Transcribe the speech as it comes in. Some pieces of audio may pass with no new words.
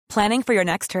Planning for your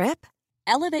next trip?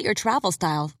 Elevate your travel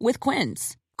style with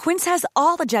Quince. Quince has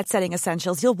all the jet-setting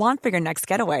essentials you'll want for your next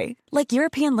getaway, like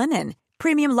European linen,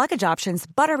 premium luggage options,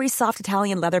 buttery soft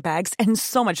Italian leather bags, and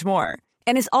so much more.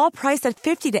 And is all priced at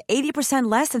 50 to 80%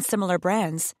 less than similar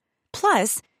brands.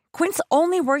 Plus, Quince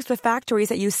only works with factories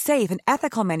that use safe and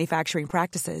ethical manufacturing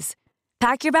practices.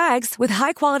 Pack your bags with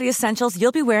high-quality essentials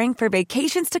you'll be wearing for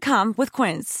vacations to come with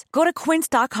Quince. Go to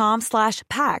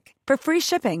quince.com/pack for free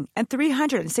shipping and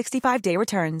 365-day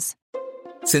returns.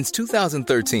 Since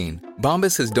 2013,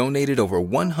 Bombas has donated over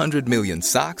 100 million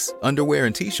socks, underwear,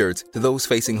 and T-shirts to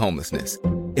those facing homelessness.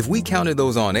 If we counted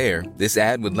those on air, this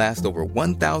ad would last over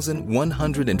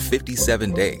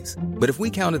 1,157 days. But if we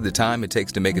counted the time it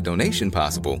takes to make a donation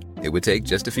possible, it would take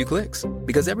just a few clicks.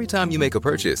 Because every time you make a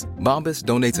purchase, Bombas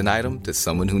donates an item to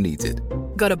someone who needs it.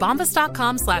 Go to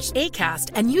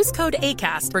bombas.com/ACAST and use code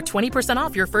ACAST for 20%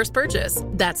 off your first purchase.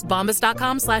 That's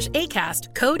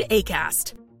bombas.com/ACAST, code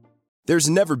ACAST. There's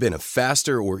never been a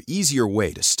faster or easier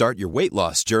way to start your weight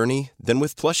loss journey than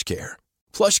with PlushCare.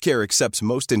 PlushCare accepts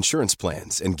most insurance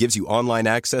plans and gives you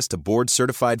online access to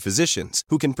board-certified physicians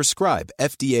who can prescribe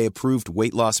FDA-approved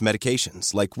weight loss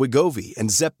medications like Wegovy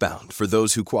and Zepbound for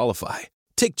those who qualify.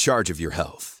 Take charge of your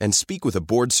health and speak with a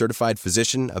board-certified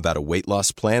physician about a weight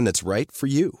loss plan that's right for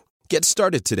you. Get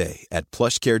started today at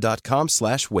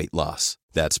plushcare.com/weightloss.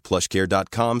 That's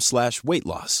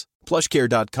plushcare.com/weightloss.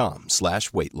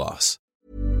 plushcare.com/weightloss.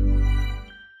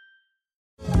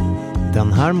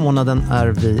 Den här månaden är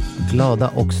vi glada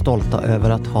och stolta över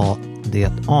att ha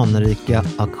det anrika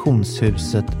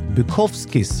auktionshuset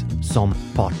Bukowskis som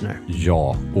partner.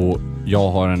 Ja, och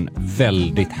jag har en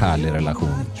väldigt härlig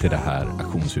relation till det här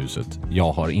auktionshuset.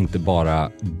 Jag har inte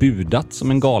bara budat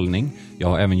som en galning, jag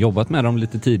har även jobbat med dem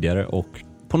lite tidigare och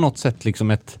på något sätt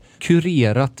liksom ett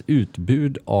kurerat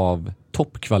utbud av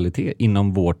toppkvalitet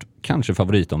inom vårt kanske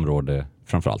favoritområde,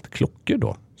 framförallt klockor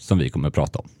då, som vi kommer att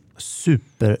prata om.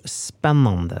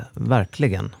 Superspännande,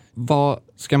 verkligen. Vad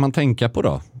ska man tänka på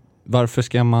då? Varför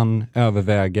ska man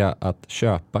överväga att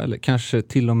köpa eller kanske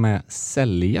till och med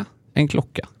sälja en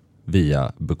klocka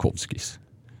via Bukowskis?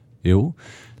 Jo,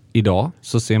 idag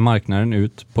så ser marknaden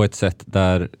ut på ett sätt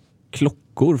där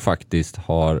klockor faktiskt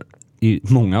har i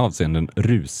många avseenden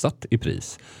rusat i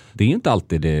pris. Det är inte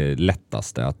alltid det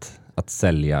lättaste att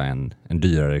sälja en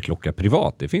dyrare klocka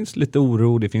privat. Det finns lite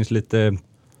oro, det finns lite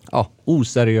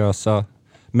oseriösa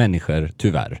människor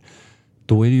tyvärr.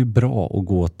 Då är det ju bra att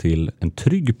gå till en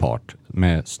trygg part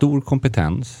med stor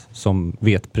kompetens som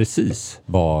vet precis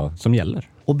vad som gäller.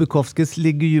 Och Bukowskis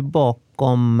ligger ju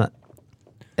bakom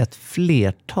ett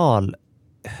flertal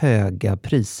höga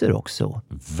priser också.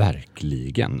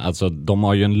 Verkligen. Alltså de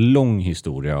har ju en lång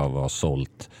historia av att ha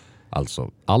sålt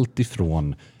alltså allt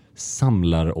ifrån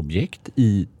samlarobjekt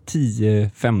i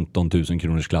 10-15 000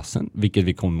 kronors klassen, vilket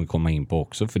vi kommer komma in på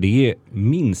också, för det är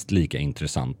minst lika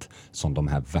intressant som de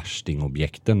här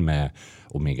värstingobjekten med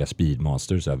Omega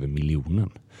Speedmasters över miljonen.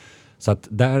 Så att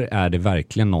där är det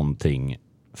verkligen någonting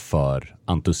för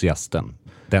entusiasten,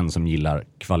 den som gillar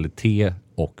kvalitet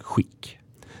och skick.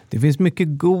 Det finns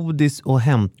mycket godis att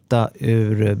hämta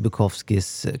ur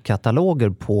Bukowskis kataloger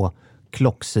på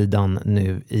klocksidan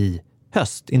nu i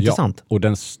höst, intressant. Ja, och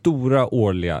den stora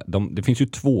årliga, det finns ju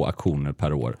 2 auktioner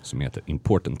per år som heter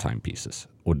Important Timepieces.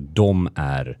 Och de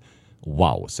är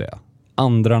wow, säger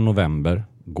jag. 2 november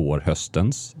går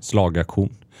höstens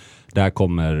slagaktion. Där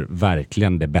kommer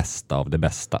verkligen det bästa av det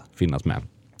bästa finnas med.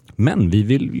 Men vi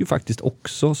vill ju faktiskt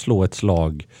också slå ett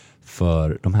slag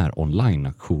för de här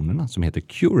online-auktionerna som heter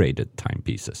Curated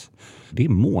Timepieces. Det är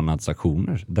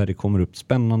månadsaktioner där det kommer upp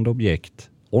spännande objekt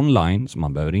online, så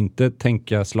man behöver inte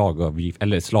tänka slagavgift,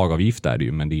 eller slagavgift är det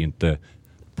ju, men det är ju inte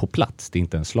på plats, det är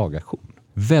inte en slagaktion.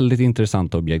 Väldigt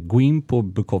intressanta objekt. Gå in på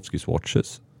Bukowskis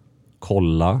Watches,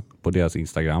 kolla på deras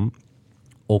Instagram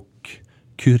och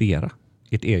kurera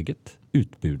ett eget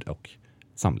utbud och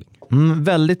samling.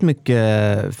 Väldigt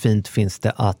mycket fint finns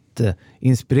det att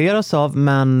inspireras av,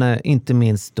 men inte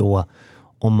minst då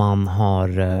om man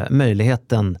har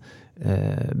möjligheten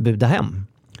buda hem.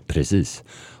 Precis.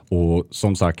 Och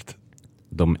som sagt,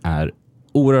 de är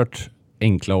oerhört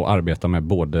enkla att arbeta med,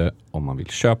 både om man vill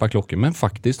köpa klockor men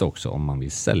faktiskt också om man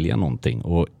vill sälja någonting.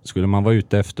 Och skulle man vara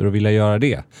ute efter och vilja göra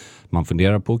det, man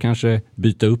funderar på att kanske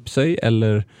byta upp sig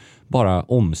eller bara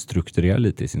omstrukturera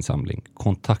lite i sin samling,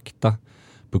 kontakta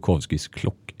Bukowskis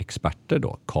klockexperter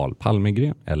då, Carl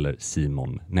Palmegren eller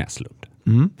Simon Näslund.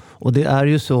 Och det är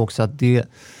ju så också att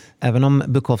även om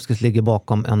Bukowskis ligger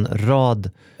bakom en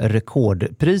rad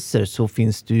rekordpriser, så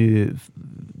finns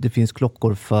det finns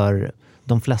klockor för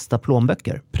de flesta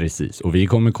plånböcker. Precis, och vi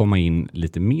kommer komma in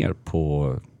lite mer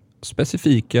på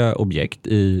specifika objekt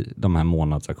i de här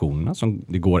månadsaktionerna.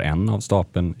 Det går en av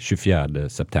stapeln 24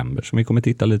 september som vi kommer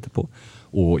titta lite på.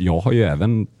 Och jag har ju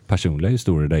även personliga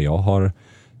historier där jag har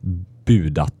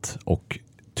budat och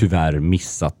tyvärr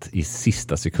missat i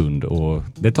sista sekund. Och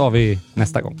det tar vi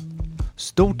nästa gång.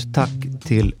 Stort tack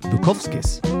till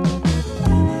Bukowskis.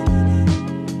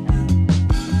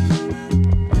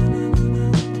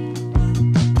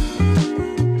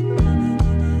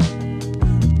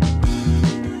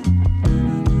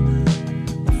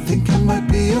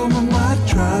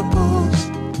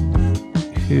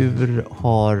 Hur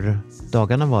har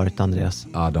dagarna varit, Andreas?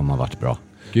 Ja, de har varit bra.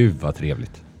 Gud vad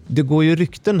trevligt. Det går ju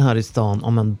rykten här i stan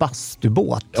om en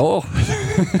bastubåt. Ja,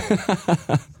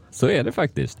 så är det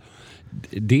faktiskt.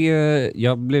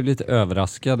 Jag blev lite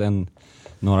överraskad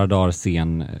några dagar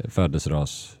sen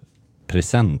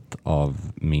födelsedagspresent av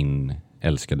min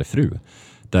älskade fru.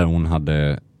 Där hon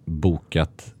hade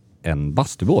bokat en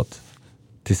bastubåt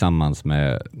tillsammans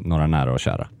med några nära och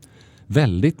kära.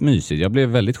 Väldigt mysigt. Jag blev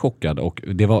väldigt chockad och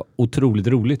det var otroligt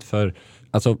roligt för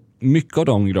alltså, mycket av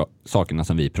de sakerna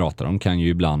som vi pratar om kan ju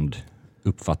ibland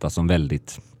uppfattas som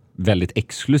väldigt, väldigt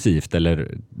exklusivt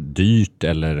eller dyrt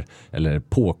eller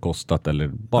påkostat eller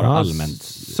bara allmänt.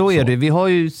 Så är det. Vi har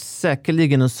ju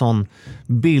säkerligen en sån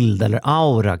bild eller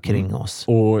aura kring oss.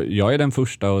 Och jag är den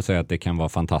första att säga att det kan vara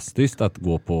fantastiskt att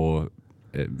gå på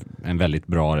en väldigt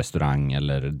bra restaurang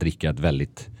eller dricka ett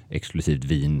väldigt exklusivt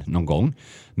vin någon gång.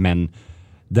 Men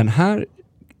den här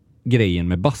grejen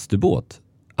med bastubåt,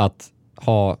 att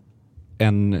ha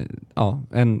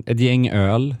ett gäng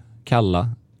öl, kalla,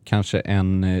 kanske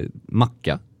en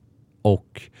macka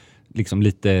och liksom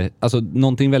lite, alltså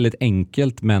någonting väldigt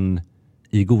enkelt men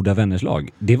i goda vänners lag.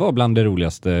 Det var bland det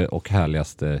roligaste och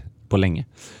härligaste på länge.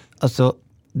 Alltså,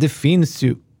 det finns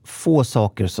ju få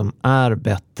saker som är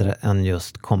bättre än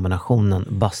just kombinationen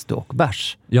bastu och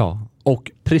bärs. Ja,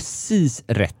 och precis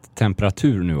rätt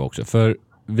temperatur nu också. För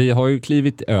vi har ju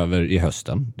klivit över i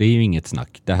hösten. Det är ju inget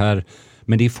snack.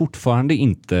 Men det är fortfarande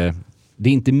inte... Det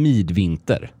är inte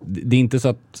midvinter. Det är inte så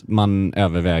att man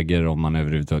överväger om man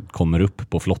överhuvudtaget kommer upp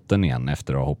på flotten igen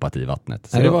efter att ha hoppat i vattnet.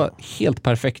 Så det var helt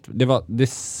perfekt. Det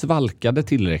svalkade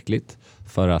tillräckligt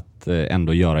för att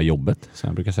ändå göra jobbet, som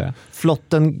jag brukar säga.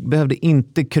 Flotten behövde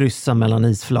inte kryssa mellan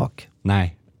isflak.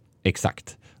 Nej,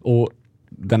 exakt. Och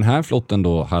den här flotten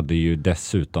då hade ju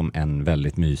dessutom en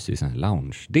väldigt mysig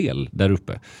lounge-del där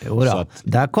uppe. Så att,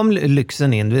 där kom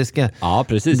lyxen in. Ja,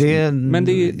 precis. Men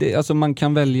alltså man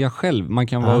kan välja själv. Man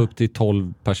kan vara upp till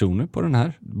 12 personer på den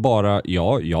här. Bara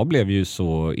jag blev ju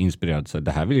så inspirerad så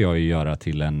det här vill jag ju göra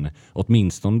till en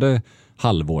åtminstone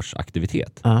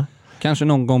halvårsaktivitet. Kanske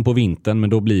någon gång på vintern, men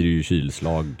då blir det ju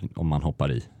kylslag om man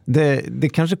hoppar i. Det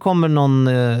kanske kommer någon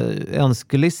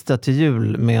önskelista till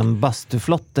jul med en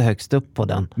bastuflotte högst upp på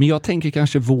den. Men jag tänker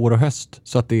kanske vår och höst.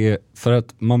 Så att det är, för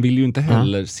att man vill ju inte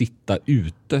heller sitta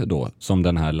ute då, som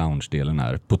den här lounge-delen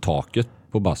är, på taket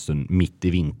på bastun mitt i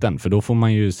vintern. För då får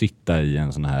man ju sitta i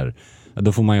en sån här...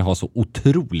 Då får man ju ha så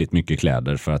otroligt mycket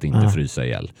kläder för att inte frysa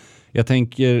ihjäl. Jag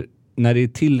tänker... När det är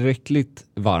tillräckligt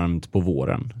varmt på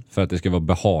våren för att det ska vara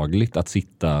behagligt att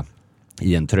sitta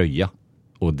i en tröja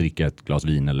och dricka ett glas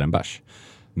vin eller en bärs.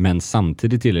 Men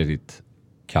samtidigt tillräckligt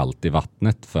kallt i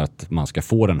vattnet för att man ska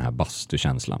få den här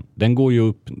bastukänslan. Den går ju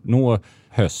upp nå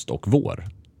höst och vår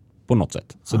på något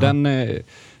sätt. Så den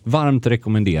varmt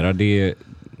rekommenderar.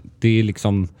 Det är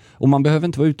liksom... Och man behöver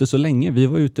inte vara ute så länge. Vi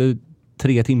var ute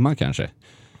 3 timmar kanske.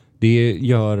 Det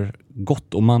gör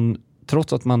gott och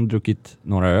trots att man druckit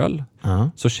några öl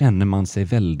så känner man sig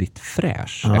väldigt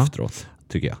fräsch efteråt,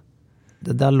 tycker jag.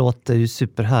 Det där låter ju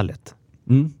superhärligt.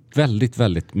 Väldigt,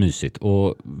 väldigt mysigt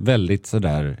och väldigt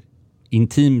sådär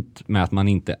intimt med att man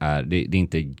inte är... Det är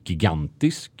inte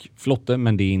gigantisk flotte,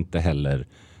 men det är inte heller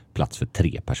plats för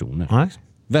 3 personer. Liksom.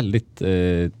 Väldigt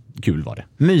kul var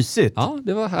det. Mysigt. Ja,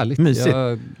 det var härligt. Mysigt.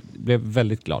 Jag blev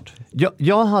väldigt glad.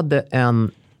 Jag hade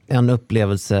en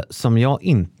upplevelse som jag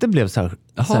inte blev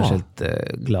särskilt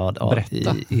glad av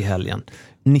i helgen.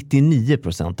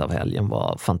 99% av helgen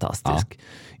var fantastisk.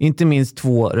 Inte minst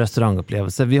 2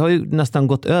 restaurangupplevelser. Vi har ju nästan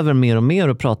gått över mer och mer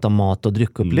och pratat om mat- och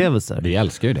dryckupplevelser. Vi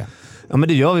älskar ju det. Ja, men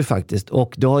det gör vi faktiskt.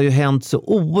 Och det har ju hänt så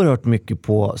oerhört mycket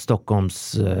på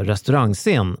Stockholms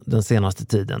restaurangscen den senaste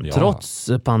tiden,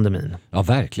 trots pandemin. Ja,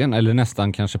 verkligen. Eller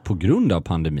nästan kanske på grund av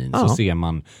pandemin så ser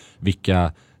man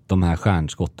vilka... de här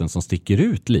stjärnskotten som sticker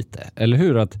ut lite. Eller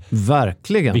hur?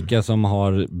 Verkligen. Vilka som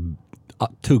har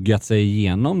tuggat sig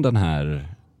igenom den här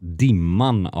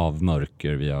dimman av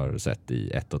mörker vi har sett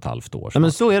i 1,5 år. Ja,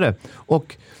 men så är det.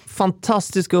 Och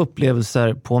fantastiska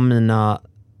upplevelser på mina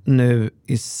nu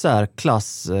i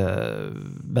särklass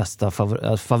bästa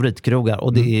favoritkrogar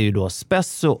och det är ju då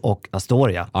Spesso och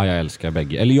Astoria. Ja, jag älskar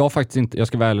bägge. Eller jag faktiskt inte, jag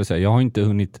ska väl ärlig säga, jag har inte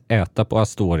hunnit äta på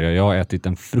Astoria. Jag har ätit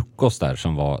en frukost där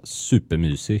som var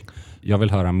supermysig. Jag vill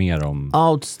höra mer om...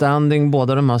 Outstanding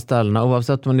båda de här ställena,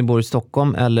 oavsett om ni bor i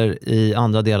Stockholm eller i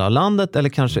andra delar av landet eller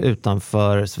kanske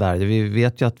utanför Sverige. Vi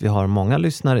vet ju att vi har många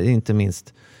lyssnare, inte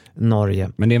minst Norge.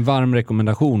 Men det är en varm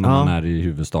rekommendation när man är i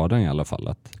huvudstaden i alla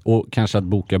fall. Och kanske att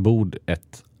boka bord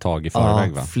ett tag i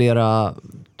förväg, va? Flera,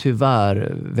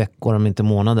 tyvärr, veckor om inte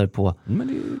månader på. Men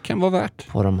det kan vara värt.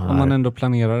 På de här. Om man ändå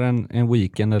planerar en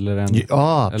weekend eller en...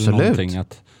 Ja, absolut. Eller någonting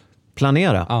att...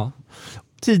 Planera. Ja.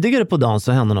 Tidigare på dagen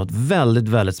så hände något väldigt,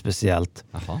 väldigt speciellt.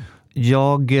 Aha.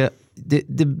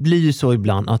 Det blir ju så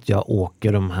ibland att jag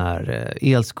åker de här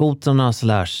elskotrarna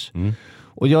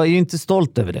och jag är ju inte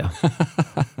stolt över det.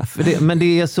 Men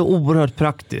det är så oerhört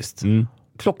praktiskt.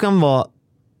 Klockan var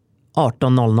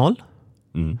 18.00.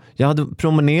 Jag hade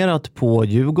promenerat på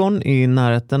Djurgården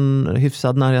i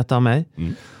hyfsad närhet av mig.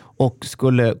 Och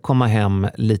skulle komma hem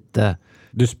lite...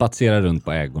 Du spatserar runt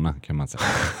på ägorna, kan man säga.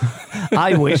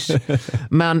 I wish.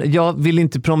 Men jag vill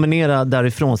inte promenera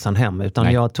därifrån sen hem,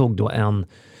 utan jag tog då en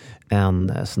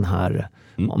sån här,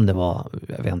 om det var,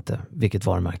 jag vet inte vilket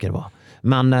varumärke det var.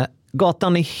 Men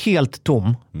gatan är helt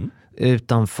tom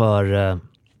utanför,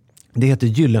 det heter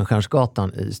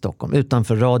Gyllenstiernsgatan i Stockholm,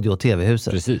 utanför radio- och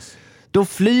tv-huset. Precis. Då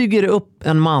flyger det upp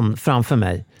en man framför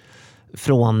mig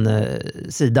från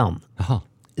sidan. Aha.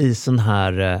 I sån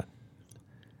här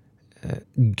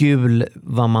gul,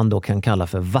 vad man då kan kalla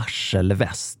för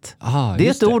varselväst. Det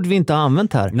är ett ord vi inte har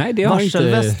använt här. Nej, det har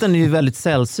varselvästen är ju väldigt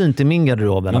sällsynt i min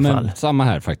garderob i alla fall. Men samma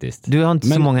här faktiskt. Du har inte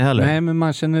så många heller. Nej, men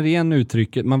man känner igen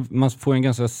uttrycket. Man får en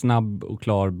ganska snabb och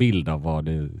klar bild av vad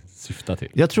det syftar till.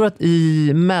 Jag tror att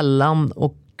i Mellan-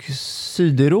 och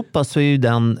Sydeuropa så är ju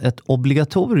den ett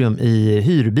obligatorium i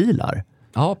hyrbilar.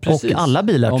 Ja, precis. Och alla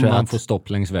bilar, om tror jag. Om man får stopp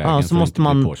längs vägen, ja, så måste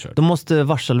då måste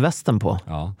varselvästen på.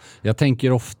 Ja. Jag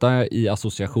tänker ofta i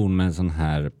association med en sån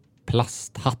här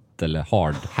plasthatt eller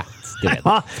hard hat.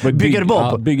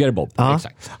 Byggare Bob. Ja.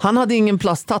 Exakt. Han hade ingen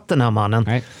plasthatt, den här mannen.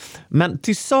 Nej. Men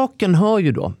till saken hör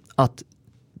ju då att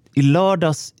i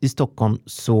lördags i Stockholm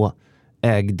så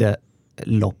ägde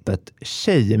loppet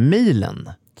Tjejmilen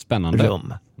Spännande.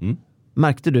 rum.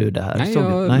 Märkte du det här? Nej,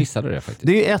 jag missade det faktiskt.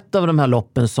 Det är ett av de här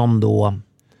loppen som då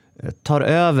tar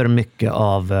över mycket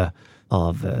av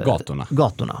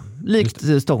gatorna.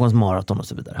 Likt Stockholms maraton och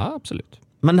så vidare. Ja, absolut.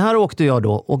 Men här åkte jag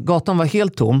då och gatan var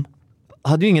helt tom.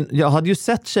 Jag hade ju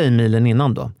sett Tjejmilen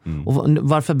innan då. Och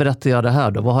varför berättar jag det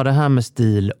här då? Vad har det här med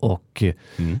stil och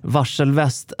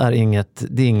varselväst är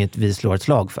inget vi slår ett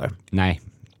slag för. Nej.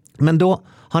 Men då,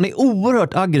 han är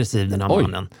oerhört aggressiv, den här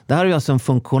mannen. Det här är alltså en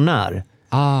funktionär.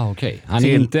 Okej. Han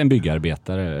är inte en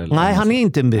byggarbetare? Eller nej, han är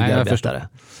inte en byggarbetare.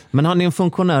 Men han är en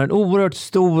funktionär, en oerhört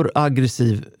stor,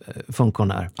 aggressiv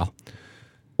funktionär. Ja.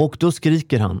 Och då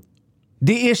skriker han: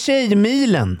 det är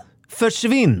Tjejmilen!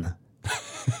 Försvinn!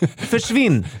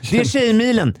 Försvinn! Det är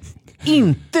Tjejmilen!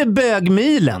 Inte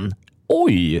bögmilen!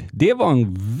 Oj, det var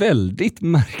en väldigt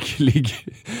märklig...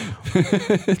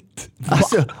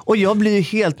 alltså, och jag blir ju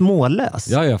helt mållös.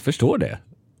 Ja, jag förstår det.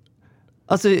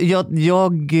 Alltså,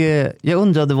 jag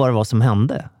undrade vad det var som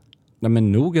hände. Nej,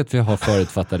 men nog att vi har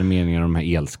förutfattade meningar om de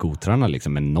här elskotrarna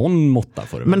liksom, men någon måtta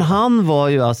för det. Men han var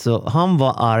ju alltså, han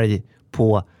var arg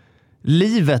på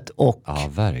livet och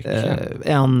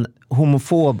en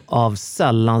homofob av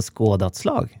sällan skådat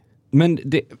slag. Men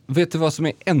vet du vad som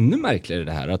är ännu märkligare i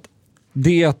det här?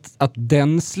 Det är att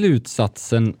den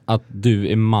slutsatsen att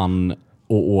du är man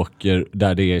och åker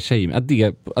där det är tjej,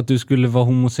 att du skulle vara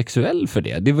homosexuell för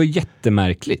det. Det var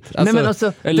jättemärkligt. Alltså, nej, men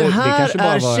alltså, det här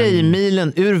är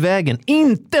Tjejmilen ur vägen,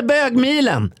 inte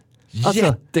bögmilen! Alltså,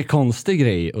 jättekonstig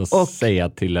grej att säga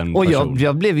till en person. Och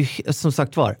jag blev ju, som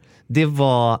sagt det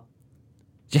var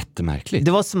jättemärkligt.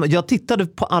 Det var som, jag tittade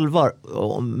på allvar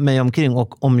mig omkring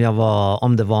och om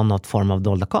det var något form av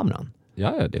dolda kameran.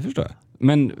 Ja, det förstår jag.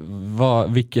 Men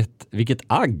vilket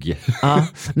agg. Ja,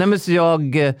 nej, men så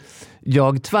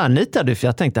jag tvärnitade för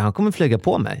jag tänkte han kommer flyga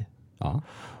på mig. Ja.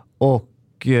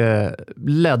 Och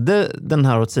ledde den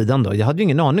här åt sidan då. Jag hade ju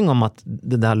ingen aning om att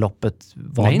det där loppet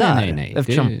var där. Nej.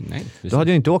 Eftersom då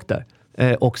hade jag inte åkt där.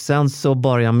 Och sen så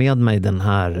bar jag med mig den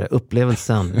här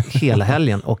upplevelsen hela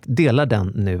helgen och delar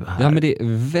den nu här. Ja, men det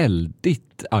är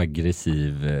väldigt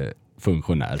aggressiv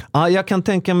funktionär. Ja, jag kan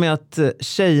tänka mig att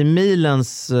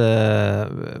Tjejmilens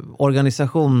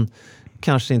organisation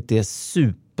kanske inte är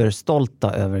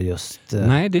superstolta över just...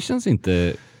 Nej, det känns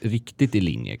inte riktigt i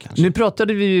linje kanske. Nu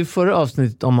pratade vi i förra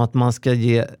avsnittet om att man ska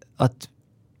jag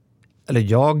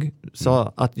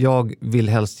sa att jag vill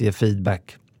helst ge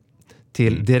feedback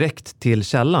direkt till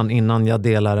källan innan jag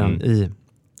delar den i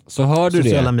så hör du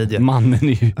sociala medier. Mannen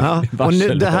i och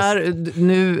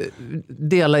nu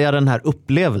delar jag den här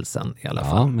upplevelsen i alla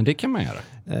fall. Ja, men det kan man göra.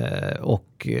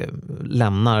 Och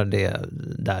lämnar det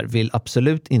där. Vill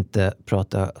absolut inte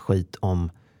prata skit om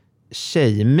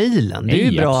Tjejmilen. Det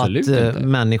är ju bra att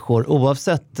människor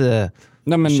oavsett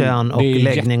kön och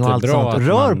läggning och allt sånt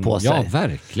rör på sig. Ja,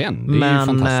 verkligen. Det är ju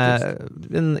fantastiskt.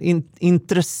 En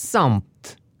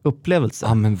intressant upplevelse.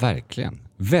 Ja, men verkligen.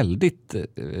 Väldigt,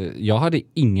 jag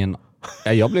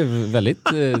blev väldigt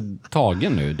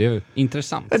tagen nu. Det är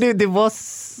intressant. Det var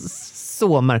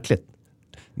så märkligt.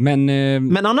 Men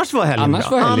annars var helgen bra.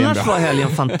 Annars var helgen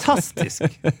fantastisk.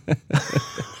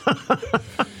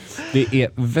 Det är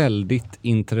väldigt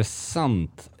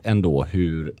intressant ändå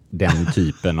hur den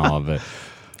typen av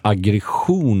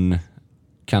aggression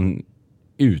kan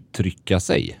uttrycka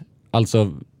sig.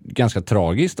 Alltså ganska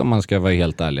tragiskt om man ska vara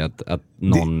helt ärlig att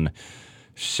någon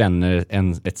känner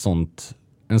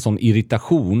en sån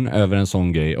irritation över en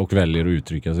sån grej och väljer att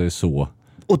uttrycka sig så.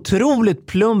 Otroligt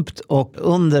plumpt och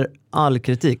under all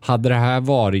kritik. Hade det här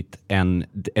varit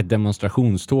ett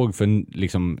demonstrationståg för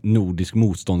liksom nordisk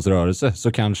motståndsrörelse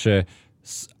så kanske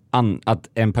att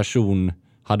en person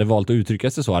hade valt att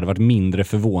uttrycka sig så hade varit mindre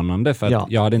förvånande för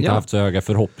att jag hade inte haft så höga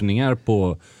förhoppningar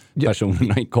på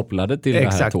personerna kopplade till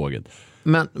det här tåget.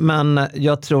 Men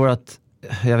jag tror att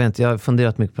jag vet inte, jag har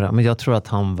funderat mycket på det här, men jag tror att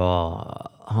han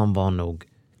var nog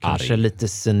kanske lite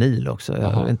senil också.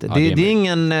 Jag vet inte. Det är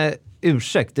ingen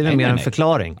ursäkt, det är mer en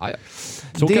förklaring. Ja.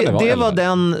 Det var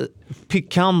den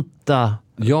pikanta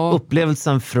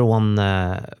upplevelsen från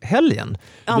helgen.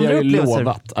 Vi har ju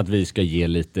lovat att vi ska ge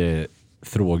lite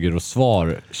frågor och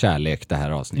svar kärlek det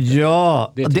här avsnittet.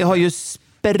 Ja, det har ju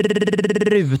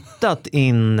sprutat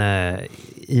in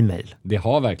e-mail. Det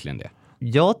har verkligen det.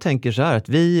 Jag tänker så här att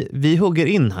vi hugger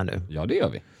in här nu. Ja, det gör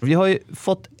vi. Vi har ju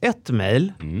fått ett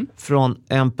mejl från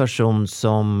en person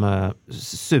som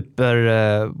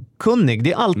superkunnig.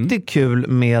 Det är alltid kul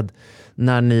med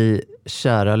när ni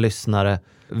kära lyssnare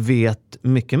vet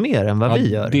mycket mer än vad vi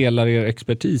gör. Delar er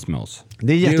expertis med oss.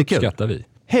 Det är jättekul. Det uppskattar vi.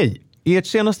 Hej! I ert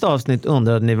senaste avsnitt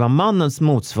undrade ni vad mannens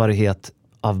motsvarighet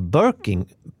av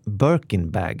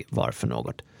Birkin bag var för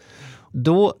något.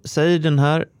 Då säger den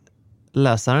här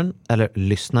läsaren, eller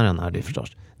lyssnaren är det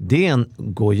förstås. Det är en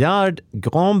Goyard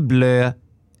Grand Bleu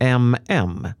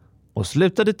MM och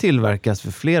slutade tillverkas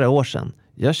för flera år sedan.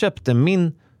 Jag köpte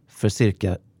min för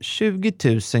cirka 20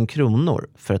 000 kronor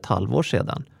för ett halvår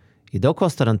sedan. Idag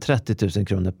kostar den 30 000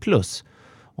 kronor plus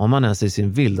om man ens i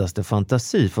sin vildaste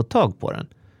fantasi får tag på den.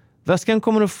 Väskan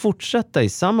kommer att fortsätta i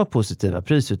samma positiva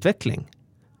prisutveckling.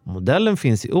 Modellen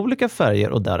finns i olika färger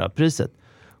och därav priset.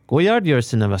 Goyard gör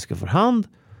sina väskor för hand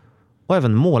och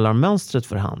även målarmönstret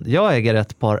för hand. Jag äger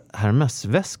ett par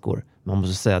Hermes-väskor. Man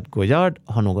måste säga att Goyard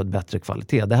har något bättre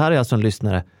kvalitet. Det här är alltså en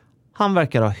lyssnare. Han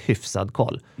verkar ha hyfsad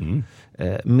koll.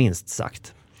 Minst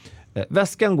sagt.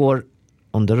 Väskan går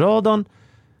under radarn.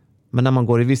 Men när man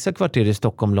går i vissa kvarter i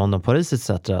Stockholm, London, Paris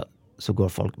etc. så går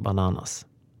folk bananas.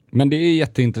 Men det är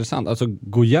jätteintressant. Alltså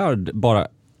Goyard,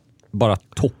 bara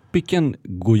topiken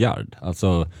Goyard.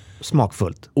 Alltså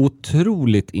smakfullt.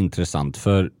 Otroligt intressant,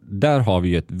 för där har vi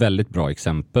ju ett väldigt bra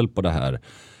exempel på det här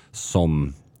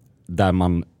som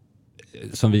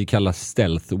vi kallar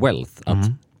stealth wealth. Att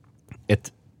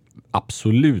ett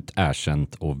absolut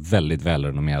erkänt och väldigt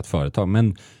välrenommerat företag,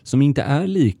 men som inte är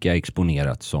lika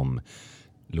exponerat som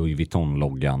Louis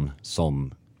Vuitton-loggan,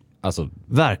 som alltså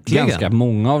verkligen. Ganska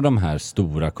många av de här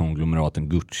stora konglomeraten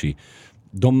Gucci,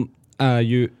 de är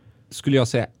ju, skulle jag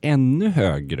säga, ännu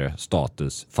högre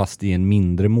status fast i en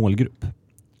mindre målgrupp.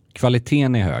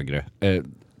 Kvaliteten är högre.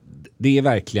 Det är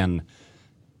verkligen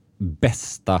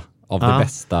bästa av det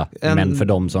bästa, men för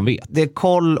de som vet. Det är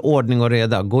koll, ordning och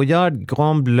reda. Goyard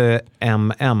Grand Bleu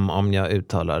MM, om jag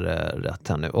uttalar det rätt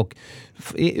här nu. Och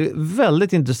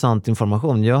väldigt intressant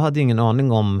information. Jag hade ingen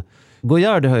aning om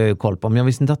Goyard, har jag ju koll på, men jag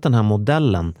visste inte att den här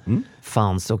modellen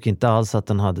fanns och inte alls att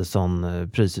den hade sån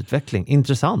prisutveckling.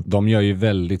 Intressant. De gör ju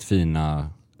väldigt fina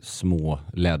små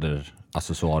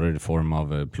läderaccessoarer i form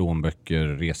av plånböcker,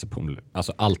 resepålar.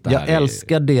 Alltså allt det här. Jag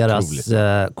älskar deras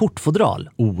kortfodral.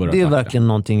 Oerhört det är verkligen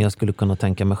någonting jag skulle kunna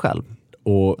tänka mig själv.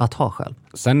 Och att ha själv.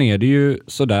 Sen är det ju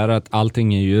sådär att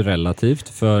allting är ju relativt.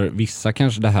 För vissa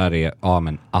kanske det här är,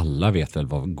 men alla vet väl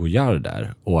vad Goyard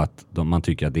är. Och att man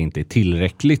tycker att det inte är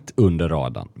tillräckligt under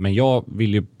radarn. Men jag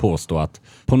vill ju påstå att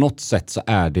på något sätt så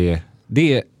är det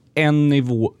är en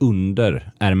nivå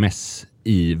under Hermes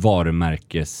i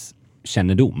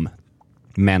varumärkeskännedom.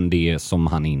 Men det är, som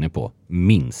han är inne på,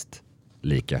 minst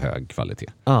lika hög kvalitet.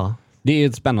 Ja. Det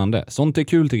är spännande. Sånt är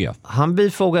kul tycker jag. Han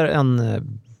bifogar en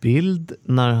bild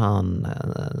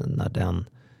när den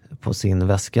på sin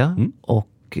väska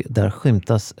och där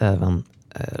skymtas även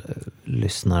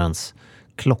lyssnarens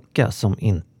klocka som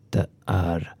inte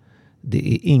är,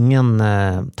 det är ingen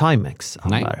Timex.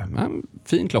 Nej,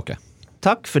 fin klocka.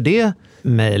 Tack för det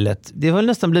mejlet. Det har väl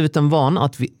nästan blivit en vana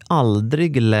att vi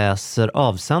aldrig läser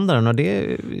avsändaren och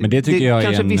men det tycker jag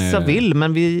kanske är vissa vill,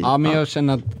 men vi... Ja, men jag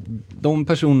känner att de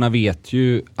personerna vet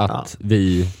ju att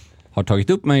vi har tagit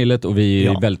upp mejlet och vi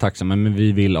är väldigt tacksamma, men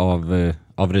vi vill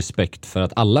av respekt för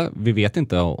att alla, vi vet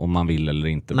inte om man vill eller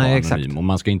inte vara anonym och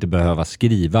man ska inte behöva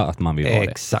skriva att man vill vara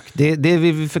det. Exakt, det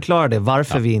vi förklarar det,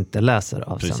 varför vi inte läser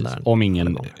avsändaren. Precis. Om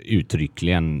ingen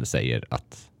uttryckligen säger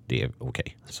att det är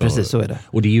okej. Precis, så är det.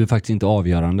 Och det är ju faktiskt inte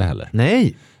avgörande heller.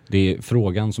 Nej. Det är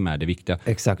frågan som är det viktiga.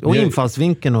 Exakt, och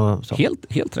infallsvinkeln och så.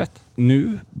 Helt rätt.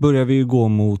 Nu börjar vi ju gå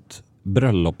mot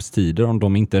bröllopstider om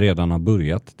de inte redan har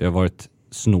börjat. Det har varit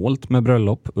snålt med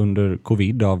bröllop under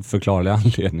covid av förklarliga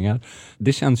anledningar.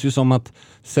 Det känns ju som att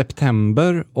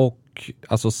september och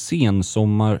alltså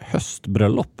sensommar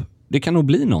höstbröllop, det kan nog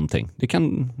bli någonting. Det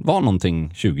kan vara någonting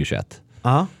 2021.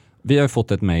 Ja. Vi har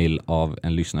fått ett mejl av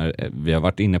en lyssnare. Vi har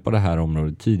varit inne på det här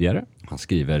området tidigare. Han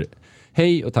skriver: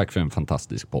 hej och tack för en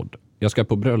fantastisk podd. Jag ska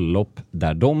på bröllop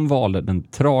där de valde den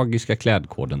tragiska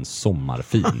klädkoden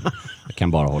sommarfin. Jag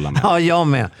kan bara hålla med. Ja, jag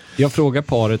med. Jag frågar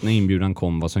paret när inbjudan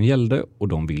kom vad som gällde och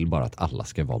de vill bara att alla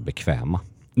ska vara bekväma.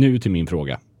 Nu till min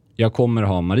fråga. Jag kommer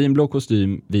ha marinblå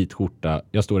kostym, vit skjorta.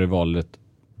 Jag står i valet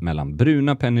mellan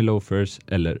bruna penny loafers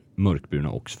eller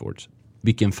mörkbruna Oxfords.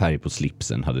 Vilken färg på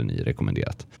slipsen hade ni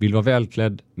rekommenderat? Vill vara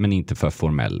välklädd men inte för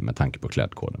formell med tanke på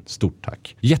klädkoden. Stort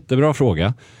tack. Jättebra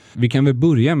fråga. Vi kan väl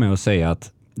börja med att säga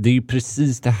att det är ju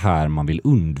precis det här man vill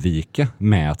undvika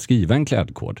med att skriva en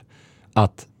klädkod.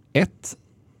 Att 1.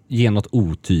 Ge något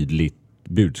otydligt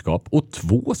budskap och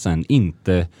 2. Sen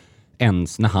inte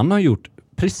ens när han har gjort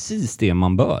precis det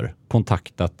man bör,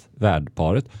 kontaktat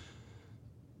värdparet,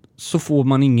 så får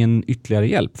man ingen ytterligare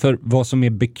hjälp. För vad som är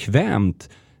bekvämt,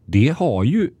 det har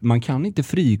ju, man kan inte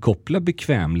frikoppla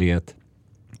bekvämlighet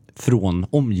från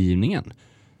omgivningen.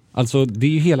 Alltså det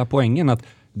är ju hela poängen att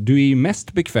du är ju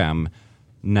mest bekväm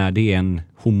när det är en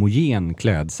homogen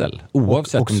klädsel.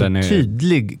 Oavsett och om den är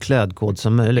tydlig klädkod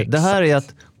som möjligt. Exakt. Det här är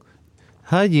att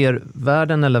här ger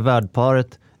värden eller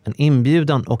värdparet en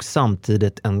inbjudan och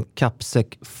samtidigt en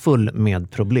kappsäck full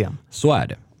med problem. Så är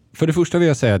det. För det första vill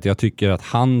jag säga att jag tycker att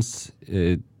hans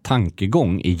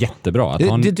tankegång är jättebra.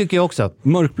 Att det tycker jag också.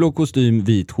 Mörkblå kostym,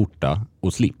 vit skjorta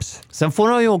och slips. Sen får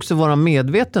han ju också vara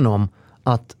medveten om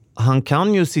att han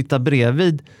kan ju sitta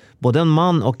bredvid både en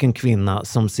man och en kvinna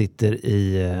som sitter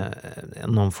i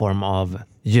någon form av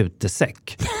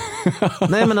jutesäck.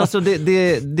 Nej, men alltså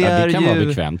det är kan ju... vara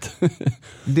bekvämt.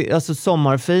 Alltså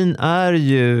sommarfin är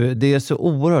ju... Det är så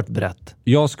oerhört brett.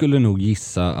 Jag skulle nog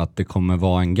gissa att det kommer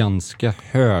vara en ganska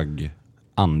hög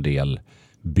andel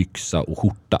byxa och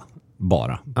skjorta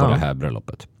bara på det här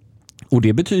bröllopet. Och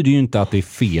det betyder ju inte att det är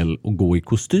fel att gå i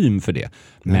kostym för det.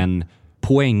 Men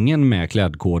poängen med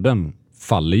klädkoden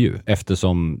faller ju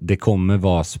eftersom det kommer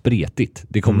vara spretigt.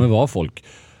 Det kommer vara folk.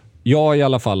 Jag i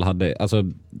alla fall hade, alltså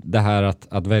det här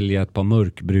att välja ett par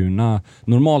mörkbruna,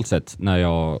 normalt sett när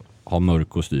jag har mörk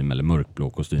kostym eller mörkblå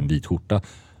kostym, vit skjorta,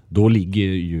 då ligger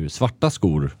ju svarta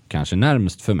skor kanske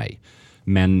närmst för mig.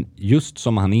 Men just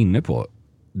som han är inne på,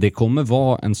 det kommer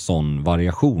vara en sån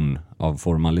variation av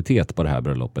formalitet på det här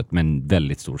bröllopet med en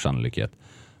väldigt stor sannolikhet.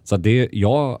 Så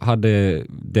jag hade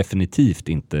definitivt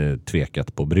inte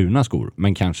tvekat på bruna skor,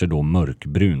 men kanske då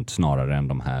mörkbrunt snarare än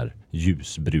de här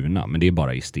ljusbruna. Men det är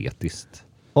bara estetiskt.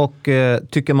 Och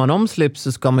tycker man om slips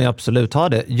så ska man ju absolut ha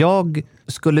det. Jag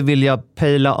skulle vilja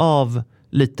pejla av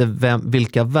lite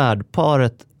vilka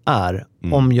värdparet är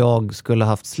om jag skulle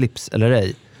haft slips eller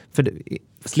ej. För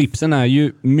slipsen är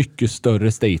ju mycket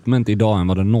större statement idag än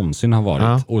vad det någonsin har varit.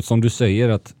 Ja. Och som du säger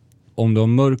att om du har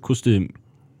mörk kostym,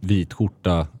 vit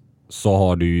skjorta, så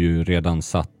har du ju redan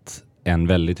satt en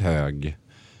väldigt hög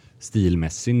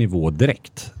stilmässig nivå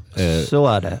direkt. Så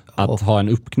är det. Att ha en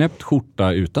uppknäppt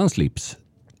skjorta utan slips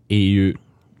är ju...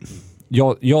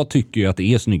 Jag tycker ju att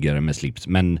det är snyggare med slips,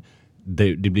 men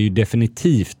det blir ju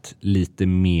definitivt lite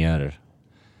mer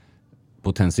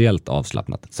potentiellt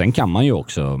avslappnat. Sen kan man ju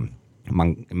också...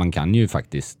 Man kan ju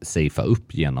faktiskt safea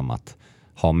upp genom att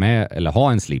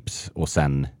ha en slips och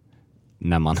sen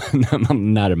när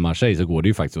man närmar sig så går det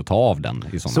ju faktiskt att ta av den.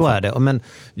 Så är det. Men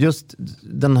just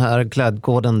den här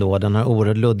klädkoden då, den här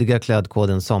oerhört luddiga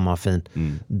klädkoden sommarfin,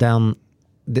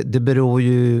 det beror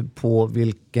ju på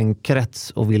vilken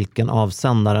krets och vilken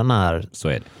avsändaren är. Så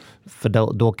är det.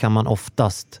 För då kan man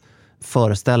oftast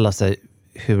föreställa sig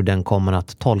hur den kommer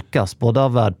att tolkas, både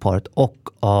av värdparet och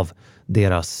av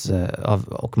deras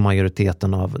och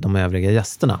majoriteten av de övriga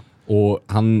gästerna. Och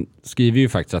han skriver ju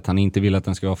faktiskt att han inte vill att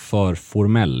den ska vara för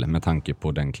formell med tanke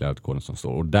på den klädkoden som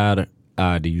står. Och där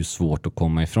är det ju svårt att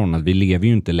komma ifrån att vi lever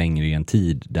ju inte längre i en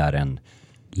tid där en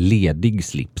ledig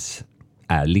slips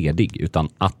är ledig, utan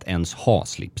att ens ha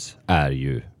slips är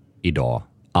ju idag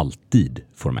alltid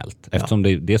formellt. Eftersom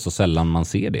det är så sällan man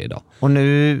ser det idag. Och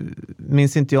nu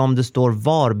minns inte jag om det står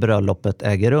var bröllopet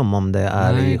äger rum, om det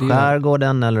är i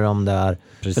skärgården eller om det är...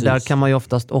 Precis. För där kan man ju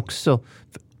oftast också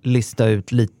lista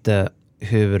ut lite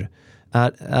hur...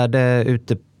 Är det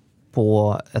ute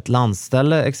på ett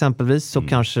landställe exempelvis, så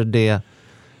kanske det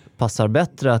passar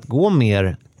bättre att gå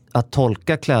mer, att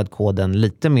tolka klädkoden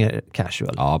lite mer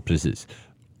casual. Ja, precis.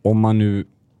 Om man nu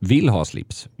vill ha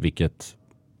slips, vilket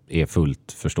är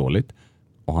fullt förståeligt,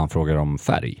 och han frågar om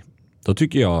färg, då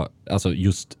tycker jag, alltså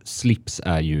just slips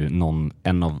är ju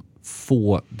en av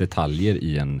få detaljer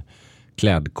i en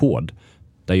klädkod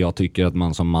där jag tycker att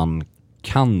man som man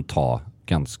kan ta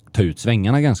ut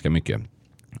svängarna ganska mycket.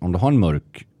 Om du har en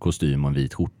mörk kostym och en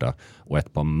vit skjorta och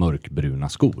ett par mörkbruna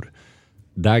skor,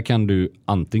 där kan du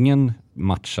antingen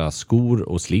matcha skor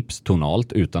och slips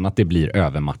tonalt utan att det blir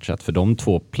övermatchat. För de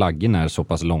två plaggen är så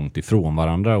pass långt ifrån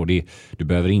varandra och du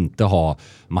behöver inte ha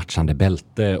matchande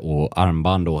bälte och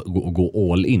armband och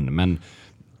gå all in. Men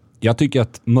jag tycker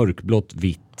att mörkblått,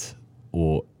 vitt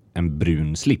och en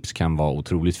brun slips kan vara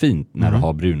otroligt fint när du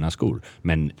har bruna skor.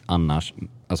 Men annars,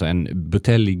 alltså en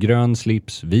buteljgrön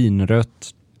slips,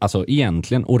 vinrött, alltså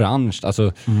egentligen orange.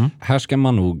 Alltså här ska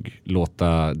man nog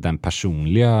låta den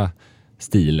personliga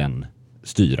stilen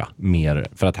styra mer.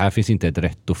 För att här finns inte ett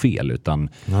rätt och fel, utan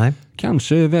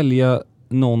kanske välja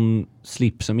någon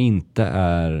slips som inte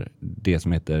är det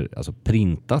som heter alltså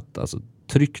printat, alltså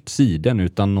tryckt siden,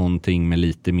 utan någonting med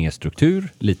lite mer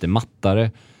struktur, lite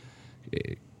mattare.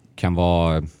 Kan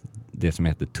vara det som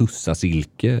heter tussa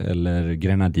silke eller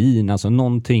grenadin, alltså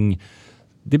någonting.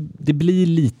 Det blir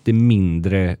lite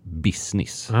mindre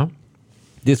business. Ja.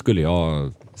 Det skulle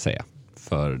jag säga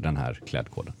för den här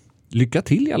klädkoden. Lycka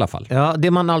till i alla fall. Ja,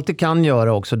 det man alltid kan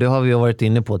göra också, det har vi varit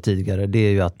inne på tidigare, det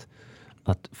är ju att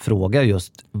fråga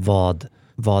just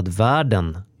vad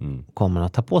världen kommer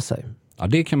att ta på sig. Ja,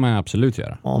 det kan man absolut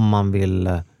göra. Om man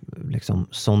vill liksom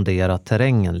sondera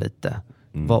terrängen lite.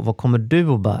 Vad kommer du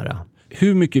att bära?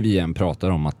 Hur mycket vi än pratar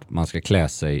om att man ska klä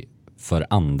sig för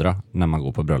andra när man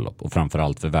går på bröllop, och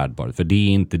framförallt för värdparet, för det är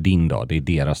inte din dag, det är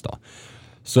deras dag,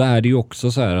 så är det ju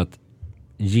också så här att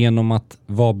genom att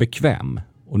vara bekväm,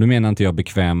 och nu menar inte jag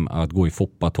bekväm att gå i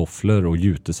foppatofflor och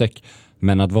jutesäck,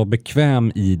 men att vara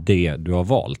bekväm i det du har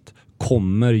valt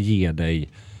kommer ge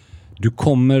dig, du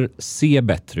kommer se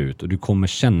bättre ut och du kommer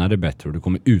känna det bättre och du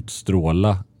kommer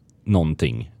utstråla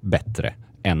någonting bättre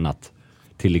än att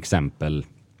till exempel,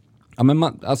 ja, men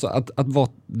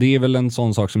det är väl en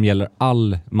sån sak som gäller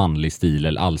all manlig stil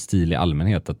eller all stil i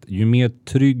allmänhet, att ju mer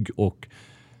trygg och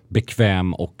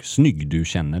bekväm och snygg du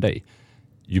känner dig,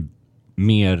 ju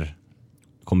mer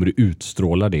kommer du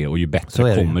utstråla det och ju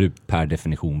bättre kommer du per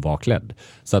definition vara klädd.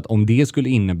 Så att om det skulle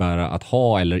innebära att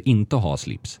ha eller inte ha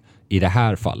slips i det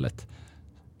här fallet,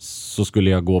 så skulle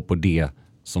jag gå på det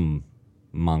som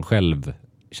man själv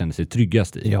känner sig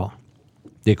tryggast i. Ja.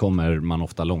 Det kommer man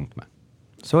ofta långt med.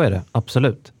 Så är det,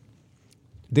 absolut.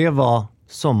 Det var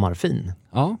sommarfin.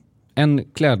 Ja, en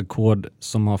klädkod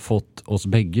som har fått oss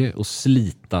bägge att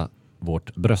slita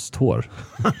vårt brösthår.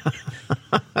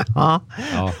 Ja.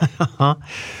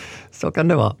 Så kan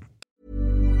det vara.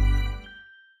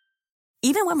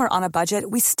 Even when we're on a budget,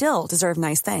 we still deserve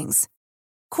nice things.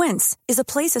 Quince is a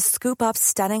place to scoop up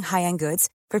stunning high-end goods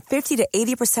for 50 to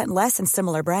 80% less than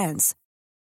similar brands.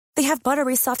 They have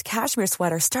buttery soft cashmere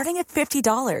sweaters starting at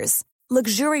 $50,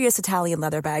 luxurious Italian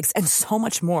leather bags, and so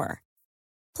much more.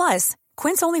 Plus,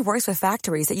 Quince only works with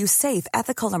factories that use safe,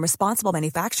 ethical, and responsible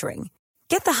manufacturing.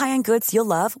 Get the high-end goods you'll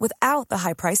love without the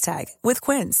high price tag with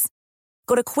Quince.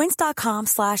 Go to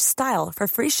quince.com/style for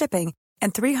free shipping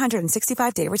and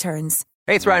 365-day returns.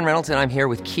 Hey, it's Ryan Reynolds, and I'm here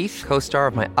with Keith, co-star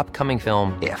of my upcoming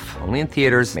film, If, only in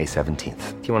theaters May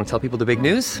 17th. Do you want to tell people the big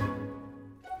news?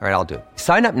 All right, I'll do it.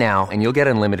 Sign up now and you'll get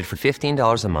unlimited for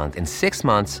 $15 a month and 6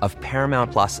 months of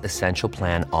Paramount Plus Essential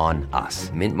Plan on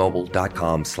us.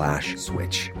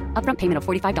 MintMobile.com/switch. Upfront payment of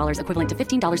 $45 equivalent to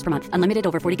 $15 per month. Unlimited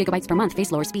over 40 gigabytes per month.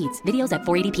 Face lower speeds. Videos at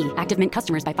 480p. Active Mint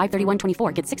customers by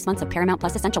 531.24 get 6 months of Paramount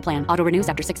Plus Essential Plan. Auto renews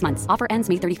after 6 months. Offer ends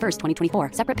May 31st, 2024.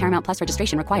 Separate Paramount Plus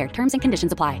registration required. Terms and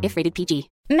conditions apply if rated PG.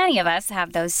 Many of us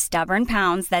have those stubborn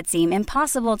pounds that seem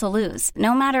impossible to lose,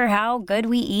 no matter how good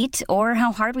we eat or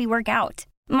how hard we work out.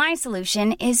 My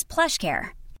solution is PlushCare.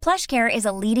 PlushCare is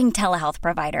a leading telehealth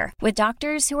provider with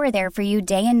doctors who are there for you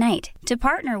day and night to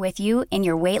partner with you in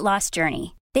your weight loss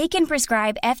journey. They can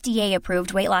prescribe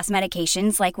FDA-approved weight loss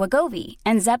medications like Wegovy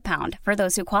and Zepbound for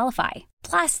those who qualify.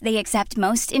 Plus, they accept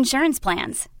most insurance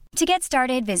plans. To get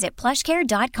started, visit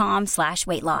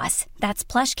plushcare.com/weightloss. That's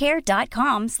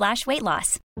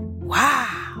plushcare.com/weightloss.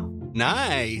 Wow.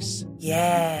 Nice.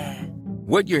 Yeah.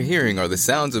 What you're hearing are the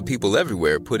sounds of people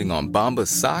everywhere putting on Bombas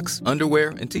socks,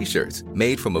 underwear, and T-shirts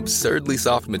made from absurdly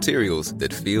soft materials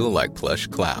that feel like plush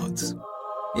clouds.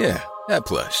 Yeah, that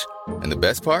plush. And the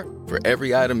best part? For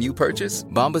every item you purchase,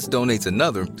 Bombas donates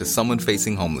another to someone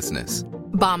facing homelessness.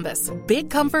 Bombas.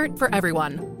 Big comfort for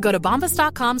everyone. Go to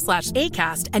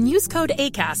bombas.com/ACAST and use code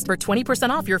ACAST for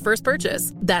 20% off your first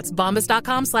purchase. That's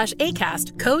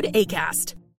bombas.com/ACAST. Code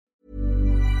ACAST.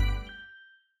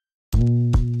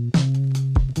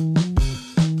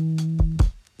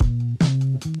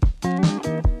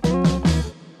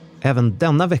 Även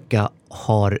denna vecka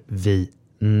har vi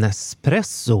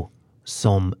Nespresso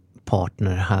som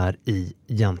partner här i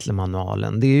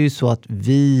Gentlemanualen. Det är ju så att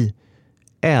vi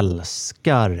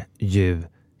älskar ju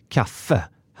kaffe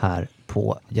här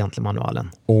på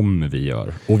Gentlemanualen. Om vi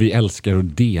gör. Och vi älskar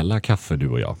att dela kaffe, du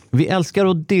och jag. Vi älskar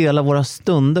att dela våra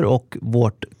stunder och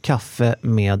vårt kaffe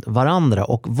med varandra.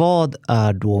 Och vad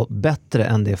är då bättre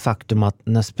än det faktum att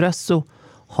Nespresso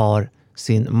har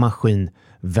sin maskin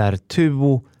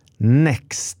Vertuo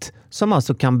Next, som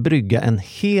alltså kan brygga en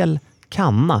hel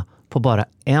kanna på bara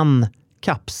en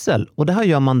kapsel. Och det här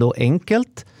gör man då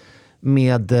enkelt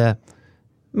med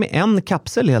en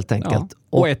kapsel helt enkelt. Ja,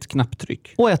 och ett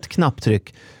knapptryck. Och ett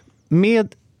knapptryck.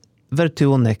 Med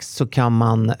Vertuo Next så kan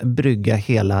man brygga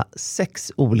hela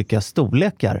 6 olika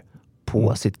storlekar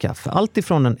på sitt kaffe. Allt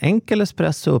ifrån en enkel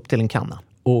espresso upp till en kanna.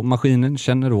 Och maskinen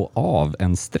känner då av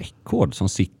en streckkod som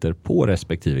sitter på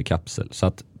respektive kapsel. Så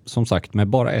att som sagt, med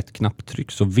bara ett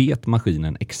knapptryck så vet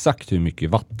maskinen exakt hur mycket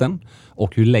vatten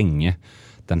och hur länge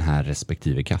den här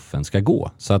respektive kaffen ska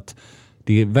gå. Så att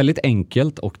det är väldigt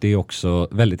enkelt och det är också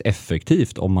väldigt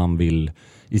effektivt om man vill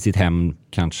i sitt hem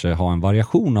kanske ha en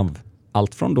variation av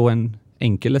allt från då en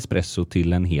enkel espresso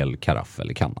till en hel karaff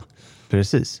eller kanna.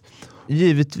 Precis.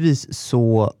 Givetvis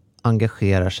så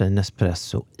engagerar sig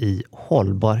Nespresso i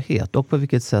hållbarhet. Och på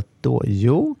vilket sätt då?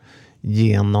 Jo,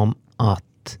 genom att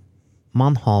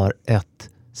man har ett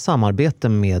samarbete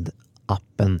med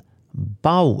appen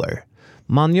Bauer.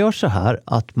 Man gör så här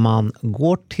att man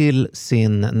går till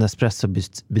sin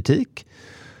Nespresso-butik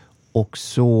och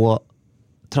så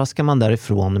traskar man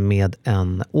därifrån med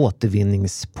en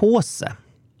återvinningspåse.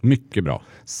 Mycket bra.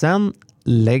 Sen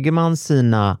lägger man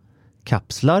sina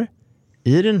kapslar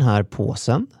i den här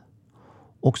påsen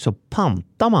och så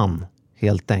pantar man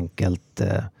helt enkelt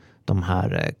de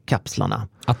här kapslarna.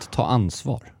 Att ta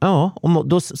ansvar. Ja, och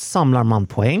då samlar man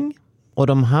poäng. Och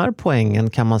de här poängen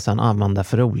kan man sedan använda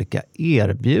för olika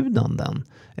erbjudanden.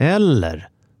 Eller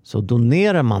så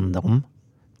donerar man dem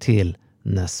till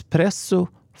Nespresso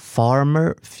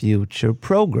Farmer Future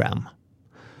Program.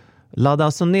 Ladda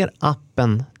alltså ner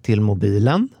appen till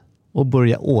mobilen och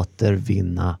börja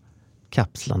återvinna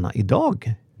kapslarna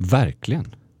idag.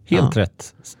 Verkligen. Helt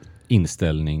rätt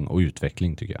inställning och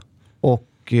utveckling tycker jag. Och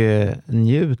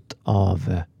njut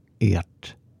av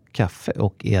ert kaffe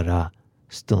och era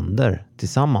stunder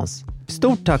tillsammans.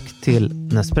 Stort tack till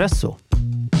Nespresso.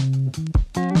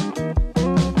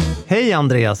 Hej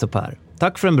Andreas och Per.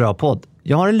 Tack för en bra podd.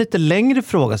 Jag har en lite längre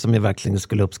fråga som jag verkligen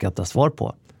skulle uppskatta svar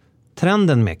på.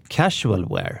 Trenden med casual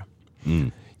wear.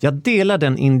 Jag delar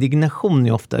den indignation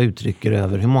ni ofta uttrycker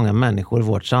över hur många människor i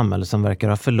vårt samhälle som verkar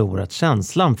ha förlorat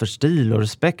känslan för stil och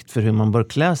respekt för hur man bör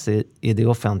klä sig i det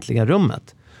offentliga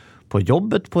rummet. På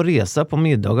jobbet, på resa, på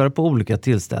middagar, på olika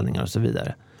tillställningar och så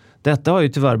vidare. Detta har ju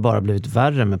tyvärr bara blivit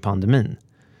värre med pandemin.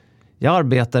 Jag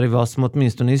arbetar i vad som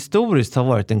åtminstone historiskt har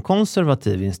varit en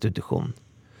konservativ institution.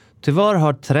 Tyvärr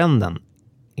har trenden,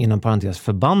 inom parentes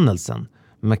förbannelsen,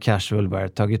 med casual wear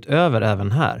tagit över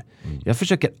även här. Jag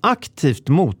försöker aktivt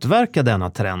motverka denna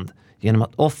trend genom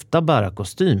att ofta bära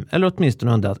kostym eller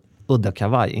åtminstone udda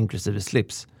kavaj inklusive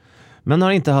slips. Men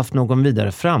har inte haft någon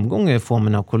vidare framgång i att få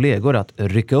mina kollegor att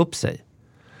rycka upp sig.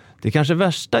 Det kanske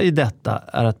värsta i detta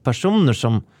är att personer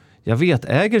som jag vet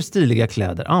äger stiliga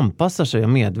kläder anpassar sig och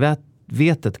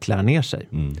medvetet klär ner sig.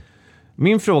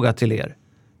 Min fråga till er.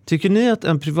 Tycker ni att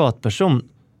en privatperson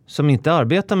som inte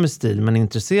arbetar med stil men är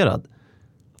intresserad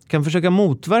kan försöka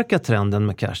motverka trenden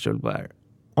med casual wear?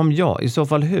 Om ja, i så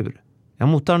fall hur? Jag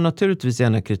mottar naturligtvis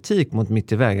gärna kritik mot mitt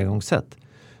tillvägagångssätt.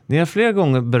 Ni har flera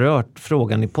gånger berört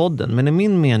frågan i podden men i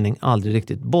min mening aldrig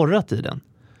riktigt borrat i den.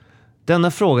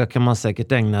 Denna fråga kan man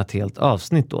säkert ägna ett helt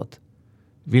avsnitt åt.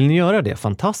 Vill ni göra det?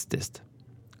 Fantastiskt.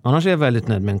 Annars är jag väldigt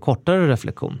nöjd med en kortare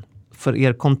reflektion. För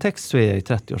er kontext så är jag i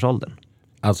 30-årsåldern.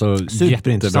 Alltså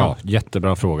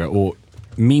jättebra fråga. Och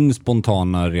min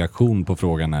spontana reaktion på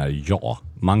frågan är ja.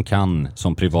 Man kan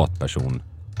som privatperson,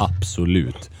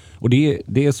 absolut. Och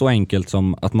det är så enkelt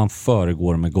som att man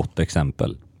föregår med gott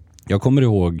exempel. Jag kommer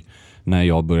ihåg när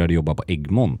jag började jobba på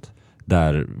Egmont,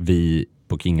 där vi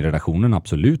på King-redaktionen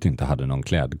absolut inte hade någon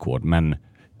klädkod, men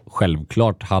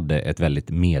självklart hade ett väldigt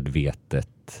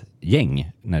medvetet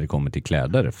gäng när det kommer till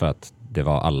kläder, för att det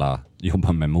var alla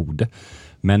jobbar med mode.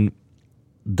 Men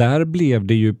där blev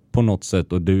det ju på något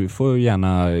sätt, och du får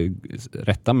gärna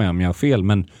rätta mig om jag har fel,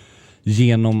 men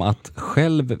genom att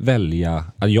själv välja,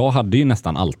 jag hade ju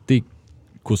nästan alltid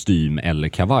kostym eller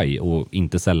kavaj och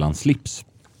inte sällan slips.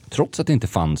 Trots att det inte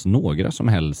fanns några som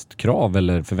helst krav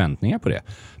eller förväntningar på det.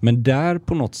 Men där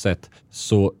på något sätt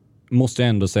så måste jag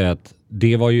ändå säga att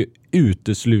det var ju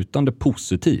uteslutande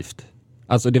positivt.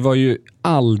 Alltså det var ju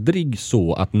aldrig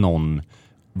så att någon,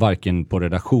 varken på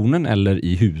redaktionen eller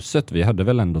i huset, vi hade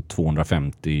väl ändå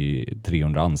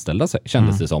 250-300 anställda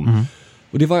kändes det som.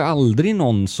 Och det var ju aldrig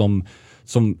någon som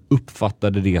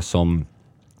uppfattade det som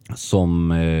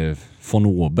von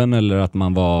oben, eller att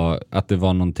det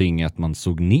var någonting att man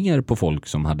såg ner på folk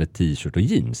som hade t-shirt och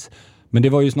jeans. Men det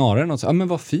var ju snarare något så, men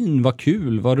vad fin, vad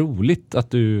kul, vad roligt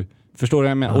att du förstår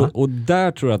jag med. Och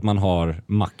där tror jag att man har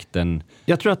makten.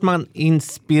 Jag tror att man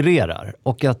inspirerar,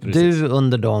 och att du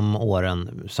under de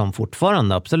åren som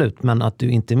fortfarande absolut, men att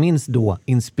du inte minst då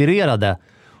inspirerade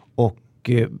och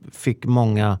fick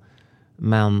många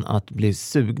män att bli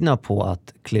sugna på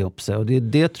att klä upp sig. Och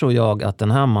det tror jag att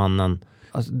den här mannen,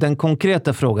 alltså den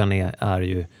konkreta frågan är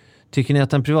ju, tycker ni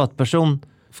att en privatperson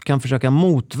kan försöka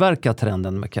motverka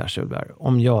trenden med casual wear?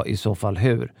 Om ja, i så fall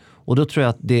hur? Och då tror jag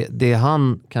att det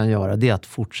han kan göra, det är att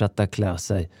fortsätta klä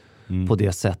sig på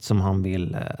det sätt som han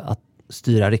vill att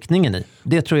styra riktningen i.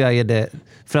 Det tror jag är det.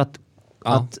 För att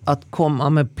komma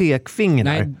med pekfingrar.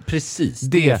 Nej, precis.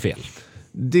 Det är fel.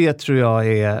 Det tror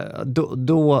jag är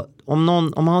då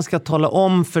om han ska tala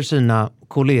om för sina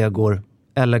kollegor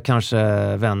eller kanske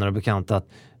vänner och bekanta att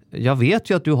jag vet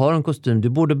ju att du har en kostym, du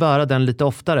borde bära den lite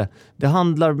oftare. Det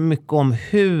handlar mycket om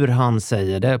hur han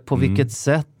säger det, på vilket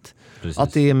sätt. Precis.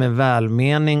 Att det är med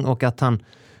välmening, och att han,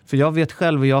 för jag vet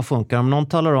själv hur jag funkar. Om någon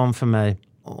talar om för mig,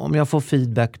 om jag får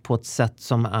feedback på ett sätt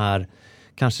som är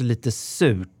kanske lite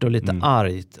surt och lite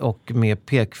argt och med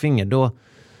pekfinger, då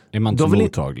är man inte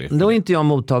mottaglig. Då är inte jag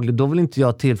mottaglig. Då vill inte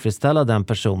jag tillfredsställa den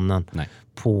personen. Nej.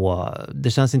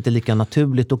 Det känns inte lika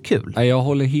naturligt och kul. Jag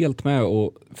håller helt med,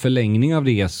 och förlängning av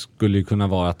det skulle ju kunna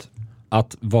vara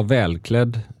att vara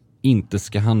välklädd inte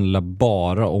ska handla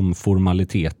bara om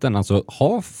formaliteten. Alltså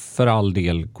ha för all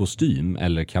del kostym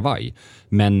eller kavaj,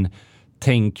 men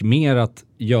tänk mer att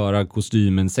göra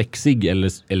kostymen sexig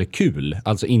eller kul.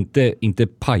 Alltså inte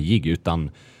pajig,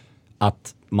 utan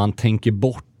att man tänker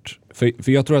bort. För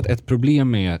jag tror att ett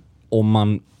problem är, om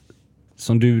man,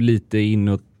 som du lite är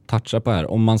inne och touchar på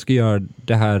här, om man ska göra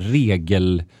det här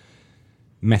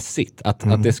regelmässigt,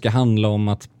 att det ska handla om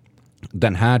att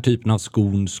den här typen av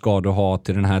skon ska du ha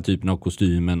till den här typen av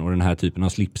kostymen och den här typen av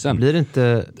slipsen. Blir det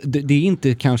inte... Det är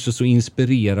inte kanske så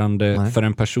inspirerande för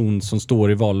en person som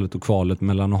står i valet och kvalet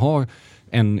mellan att ha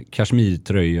en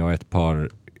kashmirtröja och ett par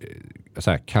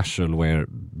så här casual wear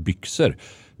byxor.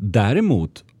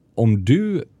 Däremot, om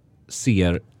du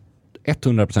ser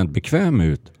 100% bekväm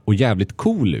ut och jävligt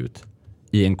cool ut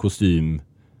i en kostym,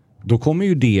 då kommer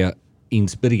ju det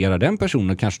inspirera den personen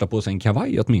att kanske ta på sig en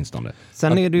kavaj åtminstone.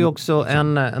 Sen är det ju också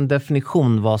en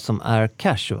definition vad som är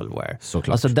casual wear.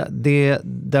 Såklart. Alltså det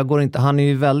går inte, han är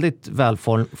ju väldigt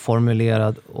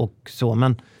välformulerad och så,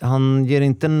 men han ger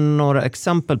inte några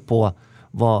exempel på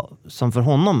vad som för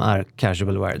honom är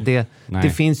casual wear. Det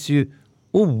finns ju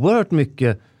oerhört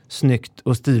mycket snyggt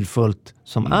och stilfullt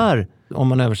som är, om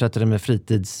man översätter det med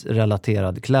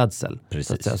fritidsrelaterad klädsel.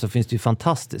 Precis. Så finns det ju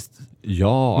fantastiskt.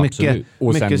 Ja, absolut.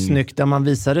 Och mycket snyggt där man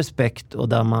visar respekt och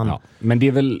där man... Ja, men det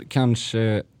är väl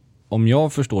kanske, om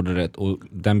jag förstår det rätt, och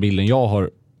den bilden jag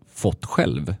har fått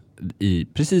själv i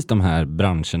precis de här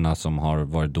branscherna som har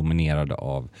varit dominerade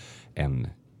av en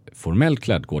formell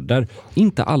klädkod, där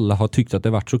inte alla har tyckt att det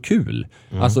varit så kul.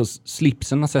 Alltså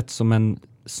slipsen har sett som en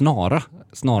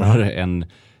snarare än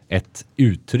ett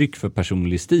uttryck för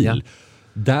personlig stil. Ja.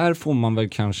 Där får man väl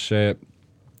kanske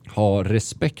ha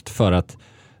respekt för att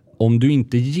om du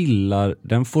inte gillar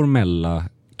den formella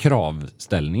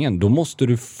kravställningen, då måste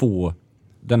du få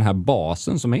den här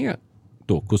basen som är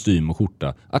då kostym och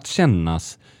skjorta att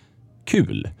kännas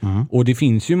kul. Och det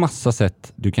finns ju massa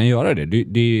sätt du kan göra det.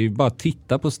 Det är bara att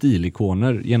titta på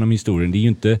stilikoner genom historien. Det är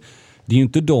ju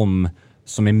inte de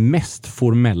som är mest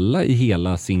formella i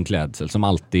hela sin klädsel som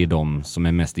alltid är de som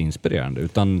är mest inspirerande,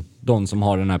 utan de som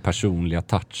har den här personliga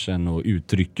touchen och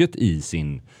uttrycket i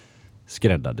sin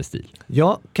skräddade stil.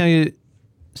 Jag kan ju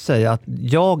säga att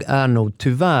jag är nog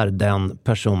tyvärr den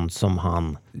person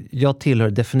som jag tillhör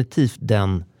definitivt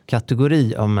den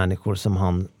kategori av människor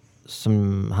som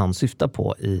han syftar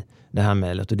på i det här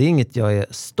mejlet. Och det är inget jag är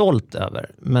stolt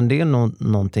över, men det är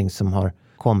någonting som har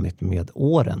kommit med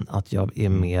åren, att jag är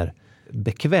mer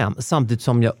bekväm. Samtidigt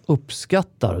som jag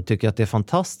uppskattar och tycker att det är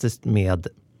fantastiskt med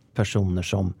personer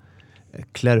som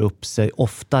klär upp sig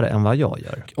oftare än vad jag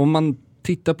gör. Om man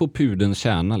tittar på pudelns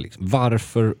kärna, liksom,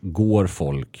 varför går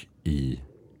folk i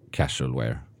casual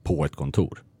wear på ett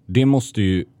kontor? Det måste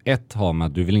ju ha med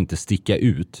att du vill inte sticka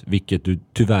ut, vilket du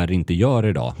tyvärr inte gör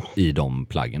idag i de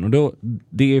plaggen. Och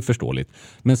det är förståeligt.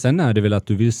 Men sen är det väl att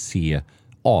du vill se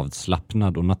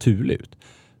avslappnad och naturlig ut.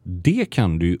 Det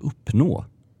kan du ju uppnå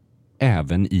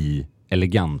även i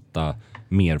eleganta,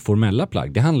 mer formella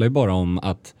plagg. Det handlar ju bara om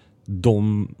att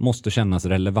de måste kännas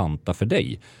relevanta för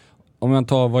dig. Om jag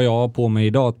tar vad jag har på mig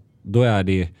idag, då är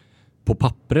det på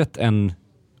pappret en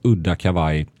udda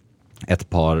kavaj, ett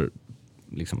par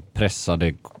liksom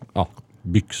pressade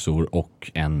byxor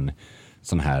och en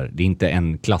sån här, det är inte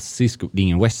en klassisk, det är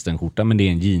ingen westernskjorta, men det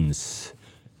är en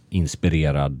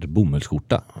jeans-inspirerad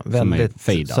bomullsskjorta som är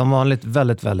fejdad. Som vanligt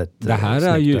väldigt, väldigt det här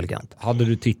är ju elegant. Hade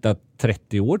du tittat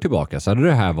 30 år tillbaka så hade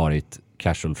det här varit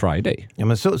Casual Friday. Ja,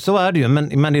 men så är det ju,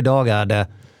 men idag är det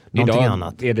någonting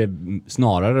annat. Är det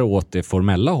snarare åt det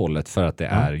formella hållet för att det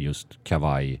är just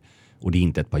kavaj och det är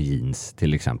inte ett par jeans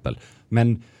till exempel.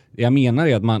 Men jag menar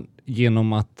är att man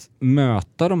genom att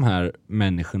möta de här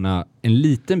människorna en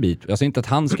liten bit, jag säger inte att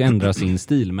han ska ändra sin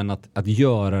stil, men att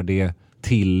göra det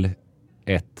till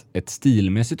ett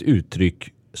stilmässigt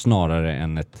uttryck snarare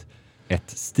än ett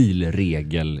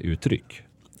stilregeluttryck.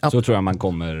 Så tror jag man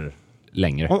kommer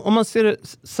längre. Om man ser det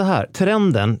så här,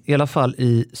 trenden i alla fall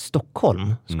i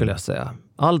Stockholm skulle jag säga.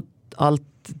 Allt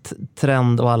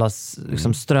trend och alla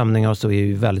liksom, strömningar och så är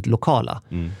ju väldigt lokala.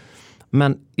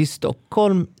 Men i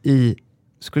Stockholm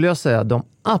skulle jag säga de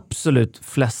absolut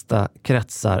flesta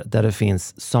kretsar där det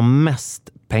finns som mest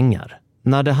pengar.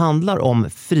 När det handlar om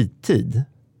fritid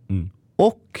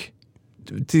och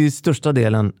till största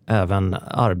delen även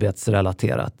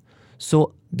arbetsrelaterat,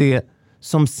 så det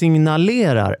som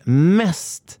signalerar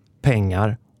mest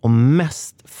pengar och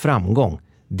mest framgång,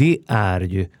 det är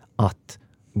ju att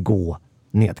gå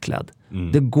nedklädd.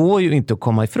 Det går ju inte att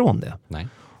komma ifrån det. Nej.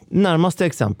 Närmaste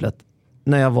exemplet,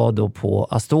 när jag var då på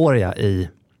Astoria i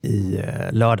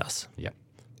lördags. Yeah.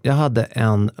 Jag hade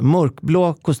en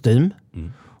mörkblå kostym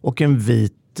och en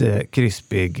vit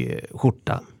krispig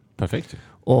skjorta. Perfekt.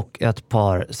 Och ett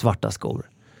par svarta skor.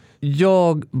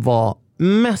 Jag var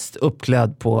mest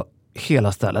uppklädd på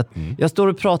hela stället. Jag står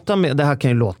och pratar med, det här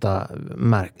kan ju låta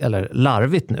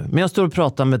larvigt nu, men jag står och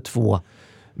pratar med två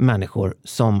människor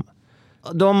som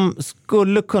de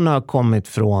skulle kunna ha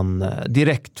kommit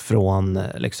direkt från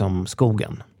liksom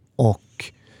skogen.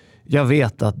 Och jag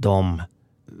vet att de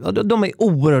är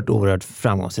oerhört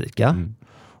framgångsrika.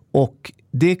 Och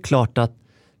det är klart att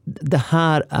det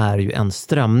här är ju en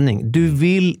strömning. Du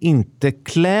vill inte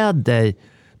klä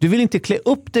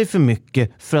upp dig för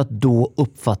mycket, för att då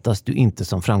uppfattas du inte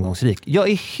som framgångsrik. Det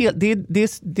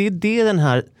är den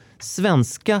här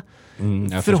svenska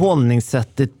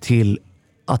förhållningssättet till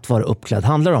att vara uppklädd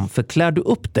handlar om. För klär du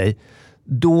upp dig,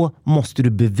 då måste du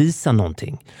bevisa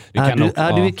någonting.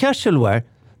 Är du i casual wear,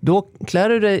 då klär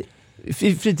du dig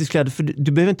i fritidskläder, för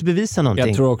du behöver inte bevisa någonting.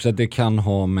 Jag tror också att det kan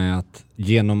ha med att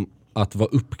genom att vara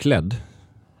uppklädd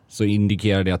så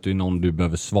indikerar det att du är någon du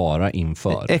behöver svara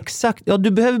inför. Exakt, ja,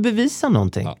 du behöver bevisa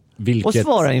någonting. Och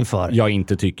svara inför. Jag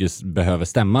inte tycker behöver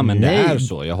stämma, men det är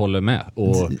så, jag håller med.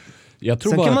 Och jag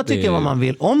tror sen kan man tycka vad man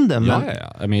vill om det. Men...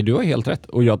 Ja, men du har helt rätt.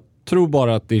 Och jag tror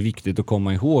bara att det är viktigt att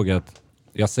komma ihåg att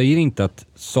jag säger inte att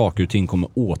saker och ting kommer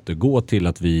återgå till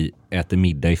att vi äter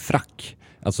middag i frack.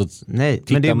 Alltså, nej,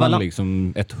 tittar men det är man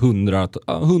liksom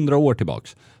 100 år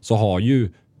tillbaks, så har ju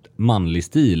manlig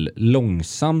stil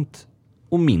långsamt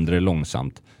och mindre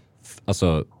långsamt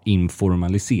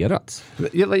informaliserats.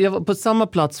 Jag var på samma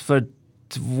plats för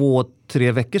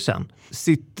 2-3 veckor sedan.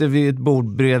 Sitter vid ett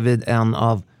bord bredvid en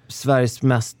av Sveriges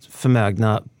mest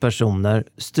förmögna personer,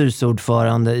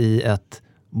 styrelseordförande i ett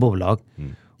bolag.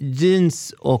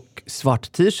 Jeans och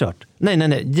svart t-shirt.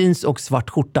 Nej, jeans och svart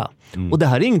skjorta. Och det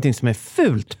här är ingenting som är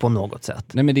fult på något sätt.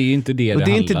 Nej, men det är inte det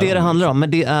det handlar om.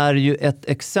 Men det är ju ett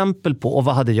exempel på, och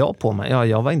vad hade jag på mig? Ja,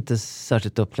 jag var inte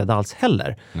särskilt uppklädd alls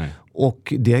heller. Nej.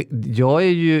 Och jag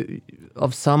är ju av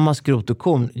samma skrot och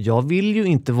korn. Jag vill ju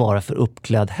inte vara för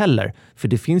uppklädd heller. För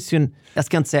det finns ju jag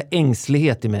ska inte säga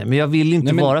ängslighet i mig, men jag vill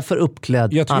inte vara för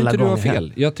uppklädd alla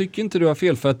gånger. Jag tycker inte du har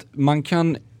fel, för att man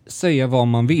kan säga vad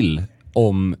man vill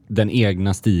om den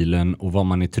egna stilen och vad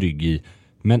man är trygg i.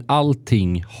 Men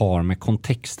allting har med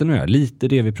kontexten att göra. Lite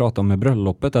det vi pratar om med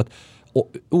bröllopet, att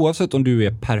oavsett om du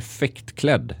är perfekt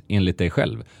klädd enligt dig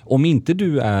själv, om inte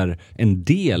du är en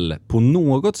del på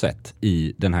något sätt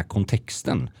i den här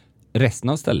kontexten resten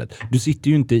av stället. Du sitter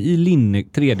ju inte i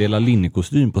tredelad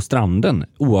linnekostym på stranden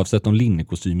oavsett om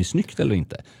linnekostym är snyggt eller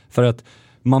inte. För att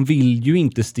man vill ju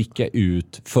inte sticka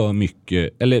ut för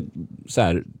mycket, eller så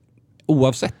här,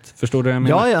 oavsett. Förstår du vad jag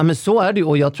menar? Ja, men så är det ju.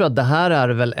 Och jag tror att det här är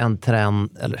väl en trend,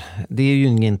 eller det är ju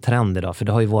ingen trend idag, för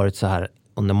det har ju varit så här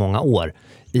under många år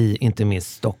i inte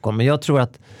minst Stockholm. Men jag tror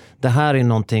att det här är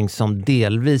någonting som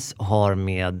delvis har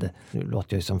med, nu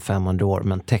låter jag ju som 500 år,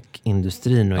 men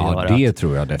techindustrin att göra. Ja, det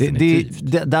tror jag definitivt.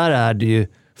 Där är det ju,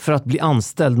 för att bli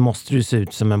anställd måste du se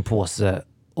ut som en påse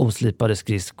oslipade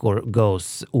skridskor,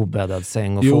 gås, obäddad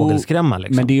säng och fågelskrämma.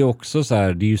 Liksom. Men det är också så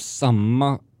här, det är ju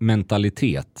samma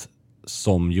mentalitet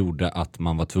som gjorde att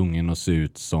man var tvungen att se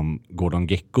ut som Gordon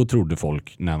Gekko, trodde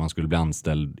folk, när man skulle bli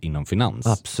anställd inom finans.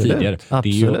 Absolut. Tidigare.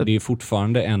 Absolut. Det är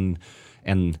fortfarande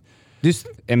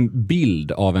en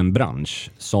bild av en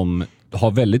bransch som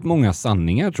har väldigt många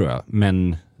sanningar, tror jag,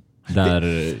 men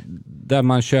där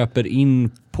man köper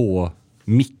in på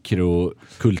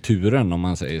mikrokulturen, om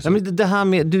man säger så. Ja, men det här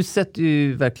med, du sätter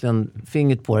ju verkligen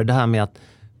fingret på det här med att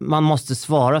man måste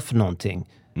svara för någonting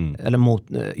eller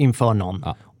inför någon.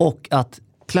 Ja. Och att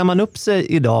klär man upp sig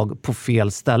idag på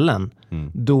fel ställen,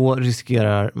 då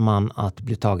riskerar man att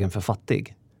bli tagen för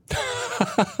fattig.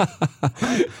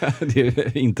 Det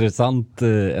är intressant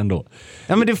ändå.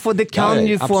 Ja, men det kan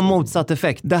ju få motsatt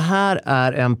effekt. Det här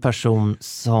är en person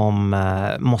som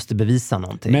måste bevisa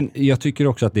någonting. Men jag tycker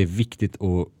också att det är viktigt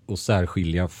att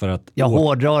särskilja, för att jag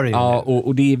hårdrar ju. Ja,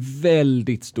 och det är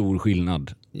väldigt stor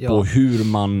skillnad på hur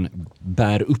man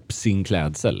bär upp sin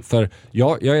klädsel. För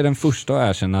jag är den första att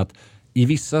erkänna att i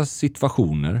vissa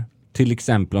situationer, till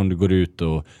exempel om du går ut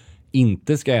och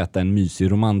inte ska äta en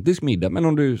mysig romantisk middag, men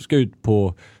om du ska ut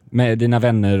med dina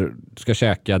vänner, ska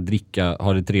käka, dricka,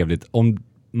 ha det trevligt. Om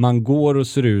man går och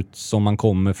ser ut som man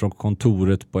kommer från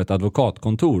kontoret på ett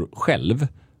advokatkontor själv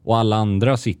och alla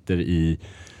andra sitter i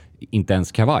inte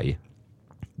ens kavaj.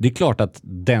 Det är klart att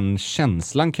den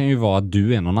känslan kan ju vara att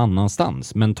du är någon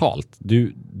annanstans mentalt.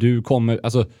 Du kommer,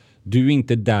 alltså du är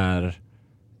inte där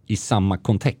i samma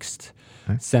kontext.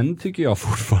 Sen tycker jag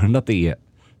fortfarande att det är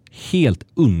helt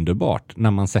underbart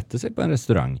när man sätter sig på en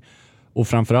restaurang. Och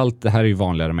framförallt, det här är ju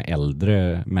vanligare med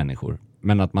äldre människor.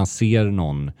 Men att man ser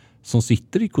någon som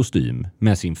sitter i kostym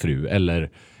med sin fru eller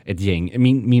ett gäng.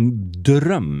 Min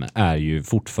dröm är ju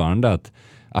fortfarande att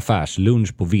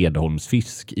affärslunch på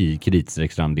Vedholmsfisk i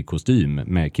kritstrecksrandig kostym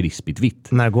med krispigt vitt.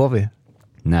 När går vi?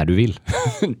 När du vill.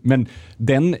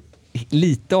 Men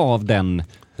lite av den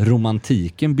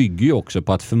romantiken bygger ju också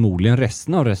på att förmodligen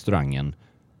resten av restaurangen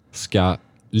ska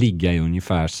ligga i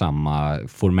ungefär samma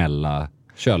formella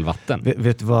kölvatten.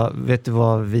 Vet du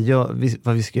vad vi gör,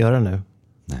 vad vi ska göra nu?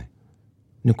 Nej.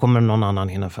 Nu kommer någon annan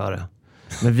hinna före.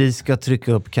 Men vi ska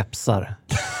trycka upp kepsar.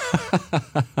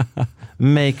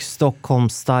 Make Stockholm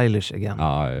stylish again.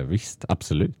 Ja, visst,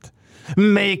 absolut.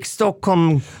 Make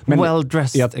Stockholm well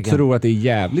dressed again. Jag tror att det är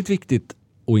jävligt viktigt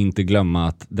att inte glömma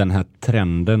att den här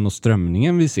trenden och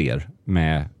strömningen vi ser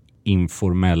med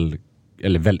informell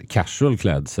eller casual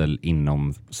klädsel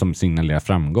som signalerar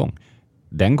framgång,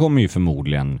 den kommer ju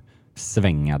förmodligen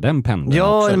svänga den pendeln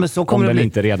också. Men så kommer om den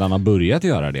inte redan har börjat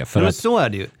göra det. För men så är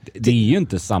det ju. Det är ju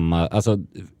inte samma, alltså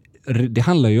det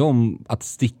handlar ju om att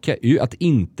sticka ut, att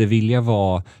inte vilja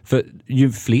vara, för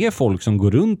ju fler folk som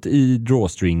går runt i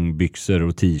drawstring-byxor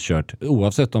och t-shirt,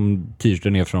 oavsett om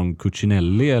t-shirten är från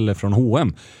Cucinelli eller från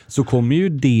H&M, så kommer ju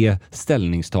det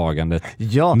ställningstagandet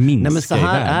minska men så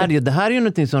här är det ju. Det här är ju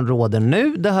någonting som råder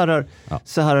nu.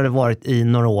 Så här har det varit i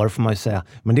några år, får man ju säga.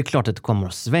 Men det är klart att det kommer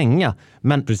att svänga.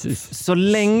 Men så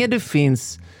länge det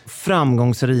finns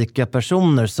framgångsrika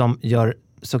personer som gör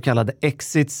så kallade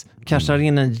exits, cashar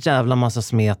in en jävla massa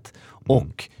smet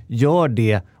och gör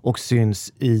det och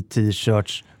syns i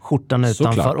t-shirts, skjortan utanför.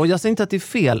 Såklart. Och jag säger inte att det är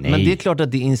fel, men det är klart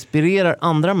att det inspirerar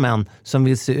andra män som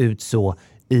vill se ut så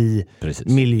i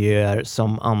miljöer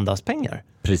som andas pengar.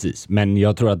 Precis, men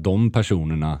jag tror att de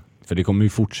personerna, för det kommer ju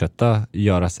fortsätta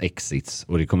göras exits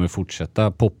och det kommer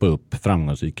fortsätta poppa upp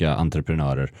framgångsrika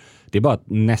entreprenörer. Det är bara att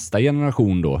nästa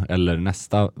generation då, eller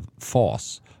nästa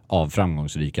fas av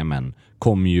framgångsrika män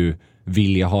kommer ju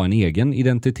vilja ha en egen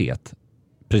identitet.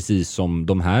 Precis som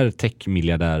de här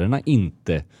techmiljardärerna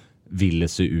inte ville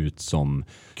se ut som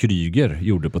Kryger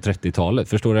gjorde på 30-talet.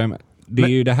 Förstår du? Det är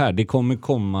ju det här, det kommer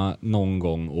komma någon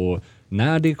gång och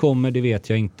när det kommer, det vet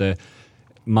jag inte.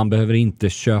 Man behöver inte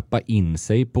köpa in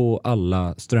sig på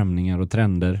alla strömningar och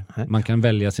trender. Man kan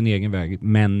välja sin egen väg,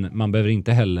 men man behöver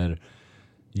inte heller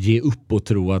ge upp och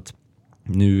tro att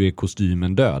nu är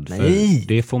kostymen död. Nej. För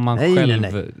det får man själv,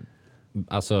 nej.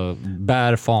 alltså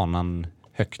bär fanan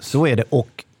högt. Så är det,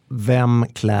 och vem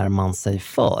klär man sig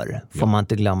för? Får man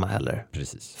inte glömma heller.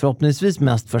 Precis. Förhoppningsvis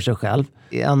mest för sig själv.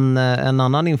 En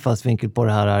annan infallsvinkel på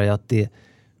det här är att det,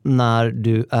 när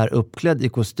du är uppklädd i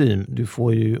kostym, du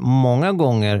får ju många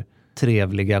gånger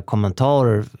trevliga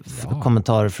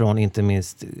kommentarer från inte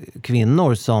minst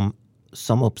kvinnor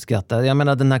som uppskattar. Jag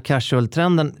menar den här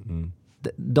casual-trenden,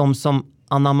 de som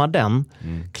anammar den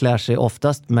klär sig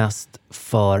oftast mest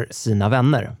för sina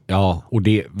vänner. Ja, och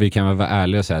vi kan väl vara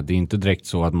ärliga och säga att det är inte direkt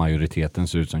så att majoriteten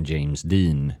ser ut som James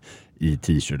Dean i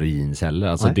t-shirt och jeans heller.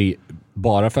 Alltså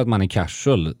bara för att man är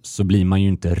casual så blir man ju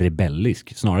inte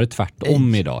rebellisk. Snarare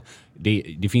tvärtom idag.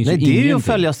 Det finns ju det är ju att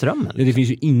följa strömmen. Det finns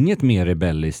ju inget mer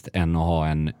rebelliskt än att ha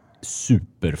en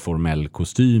superformell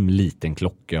kostym, liten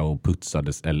klocka och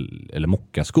putsade eller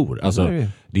mockaskor. Alltså,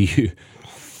 det är ju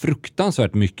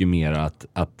fruktansvärt mycket mer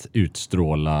att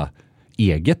utstråla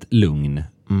eget lugn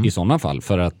i sådana fall.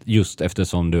 För att just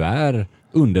eftersom du är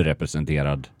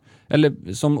underrepresenterad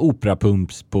eller som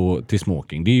operapumps till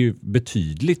smoking, det är ju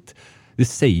betydligt, det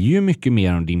säger ju mycket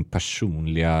mer om din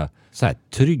personliga så här,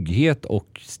 trygghet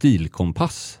och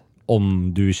stilkompass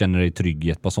om du känner dig trygg i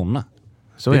ett par sådana.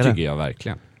 Så det tycker jag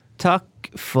verkligen.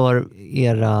 Tack för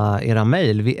era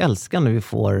mejl. Vi älskar när vi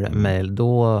får mejl.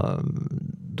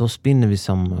 Då spinner vi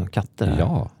som katter här.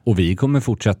 Ja, och vi kommer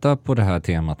fortsätta på det här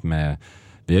temat med,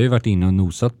 vi har ju varit inne och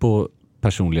nosat på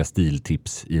personliga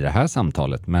stiltips i det här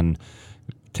samtalet, men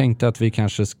tänkte att vi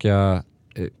kanske ska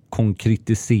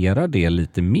konkretisera det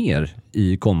lite mer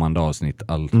i kommande avsnitt,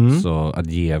 alltså att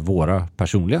ge våra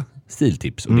personliga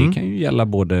stiltips. Och det kan ju gälla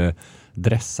både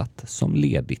dressat som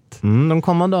ledigt. De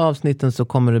kommande avsnitten så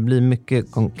kommer det bli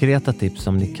mycket konkreta tips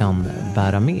som ni kan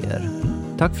bära med er.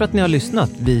 Tack för att ni har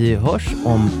lyssnat. Vi hörs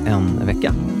om en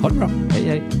vecka. Ha det bra. Hej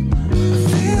hej.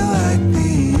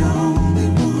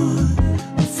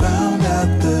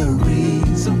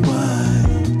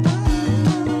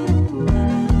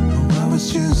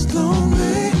 Just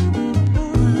lonely,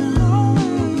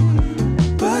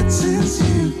 but since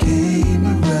you came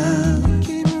around,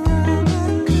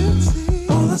 I could see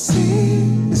all I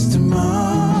see is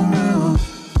tomorrow.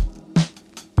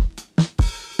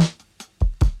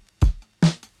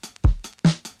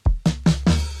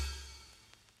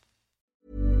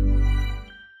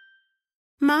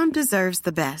 Mom deserves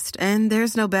the best, and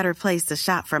there's no better place to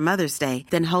shop for Mother's Day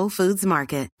than Whole Foods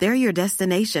Market. They're your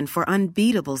destination for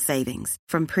unbeatable savings,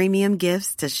 from premium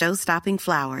gifts to show-stopping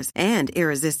flowers and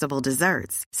irresistible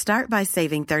desserts. Start by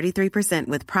saving 33%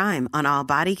 with Prime on all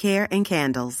body care and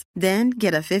candles. Then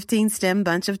get a 15-stem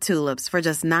bunch of tulips for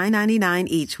just $9.99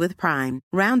 each with Prime.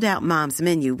 Round out Mom's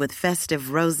menu with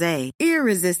festive rosé,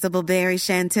 irresistible berry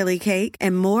chantilly cake,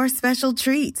 and more special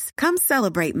treats. Come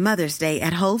celebrate Mother's Day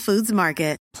at Whole Foods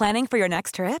Market. Planning for your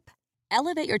next trip?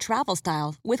 Elevate your travel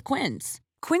style with Quince.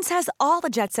 Quince has all the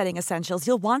jet-setting essentials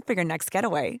you'll want for your next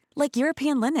getaway, like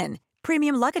European linen,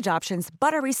 premium luggage options,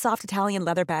 buttery soft Italian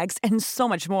leather bags, and so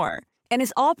much more. And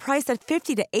is all priced at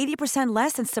 50 to 80%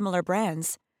 less than similar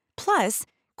brands. Plus,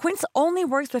 Quince only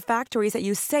works with factories that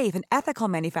use safe and ethical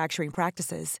manufacturing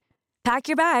practices. Pack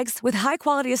your bags with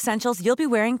high-quality essentials you'll be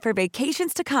wearing for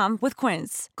vacations to come with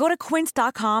Quince. Go to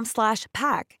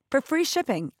quince.com/pack for free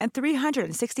shipping and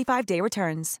 365-day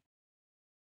returns.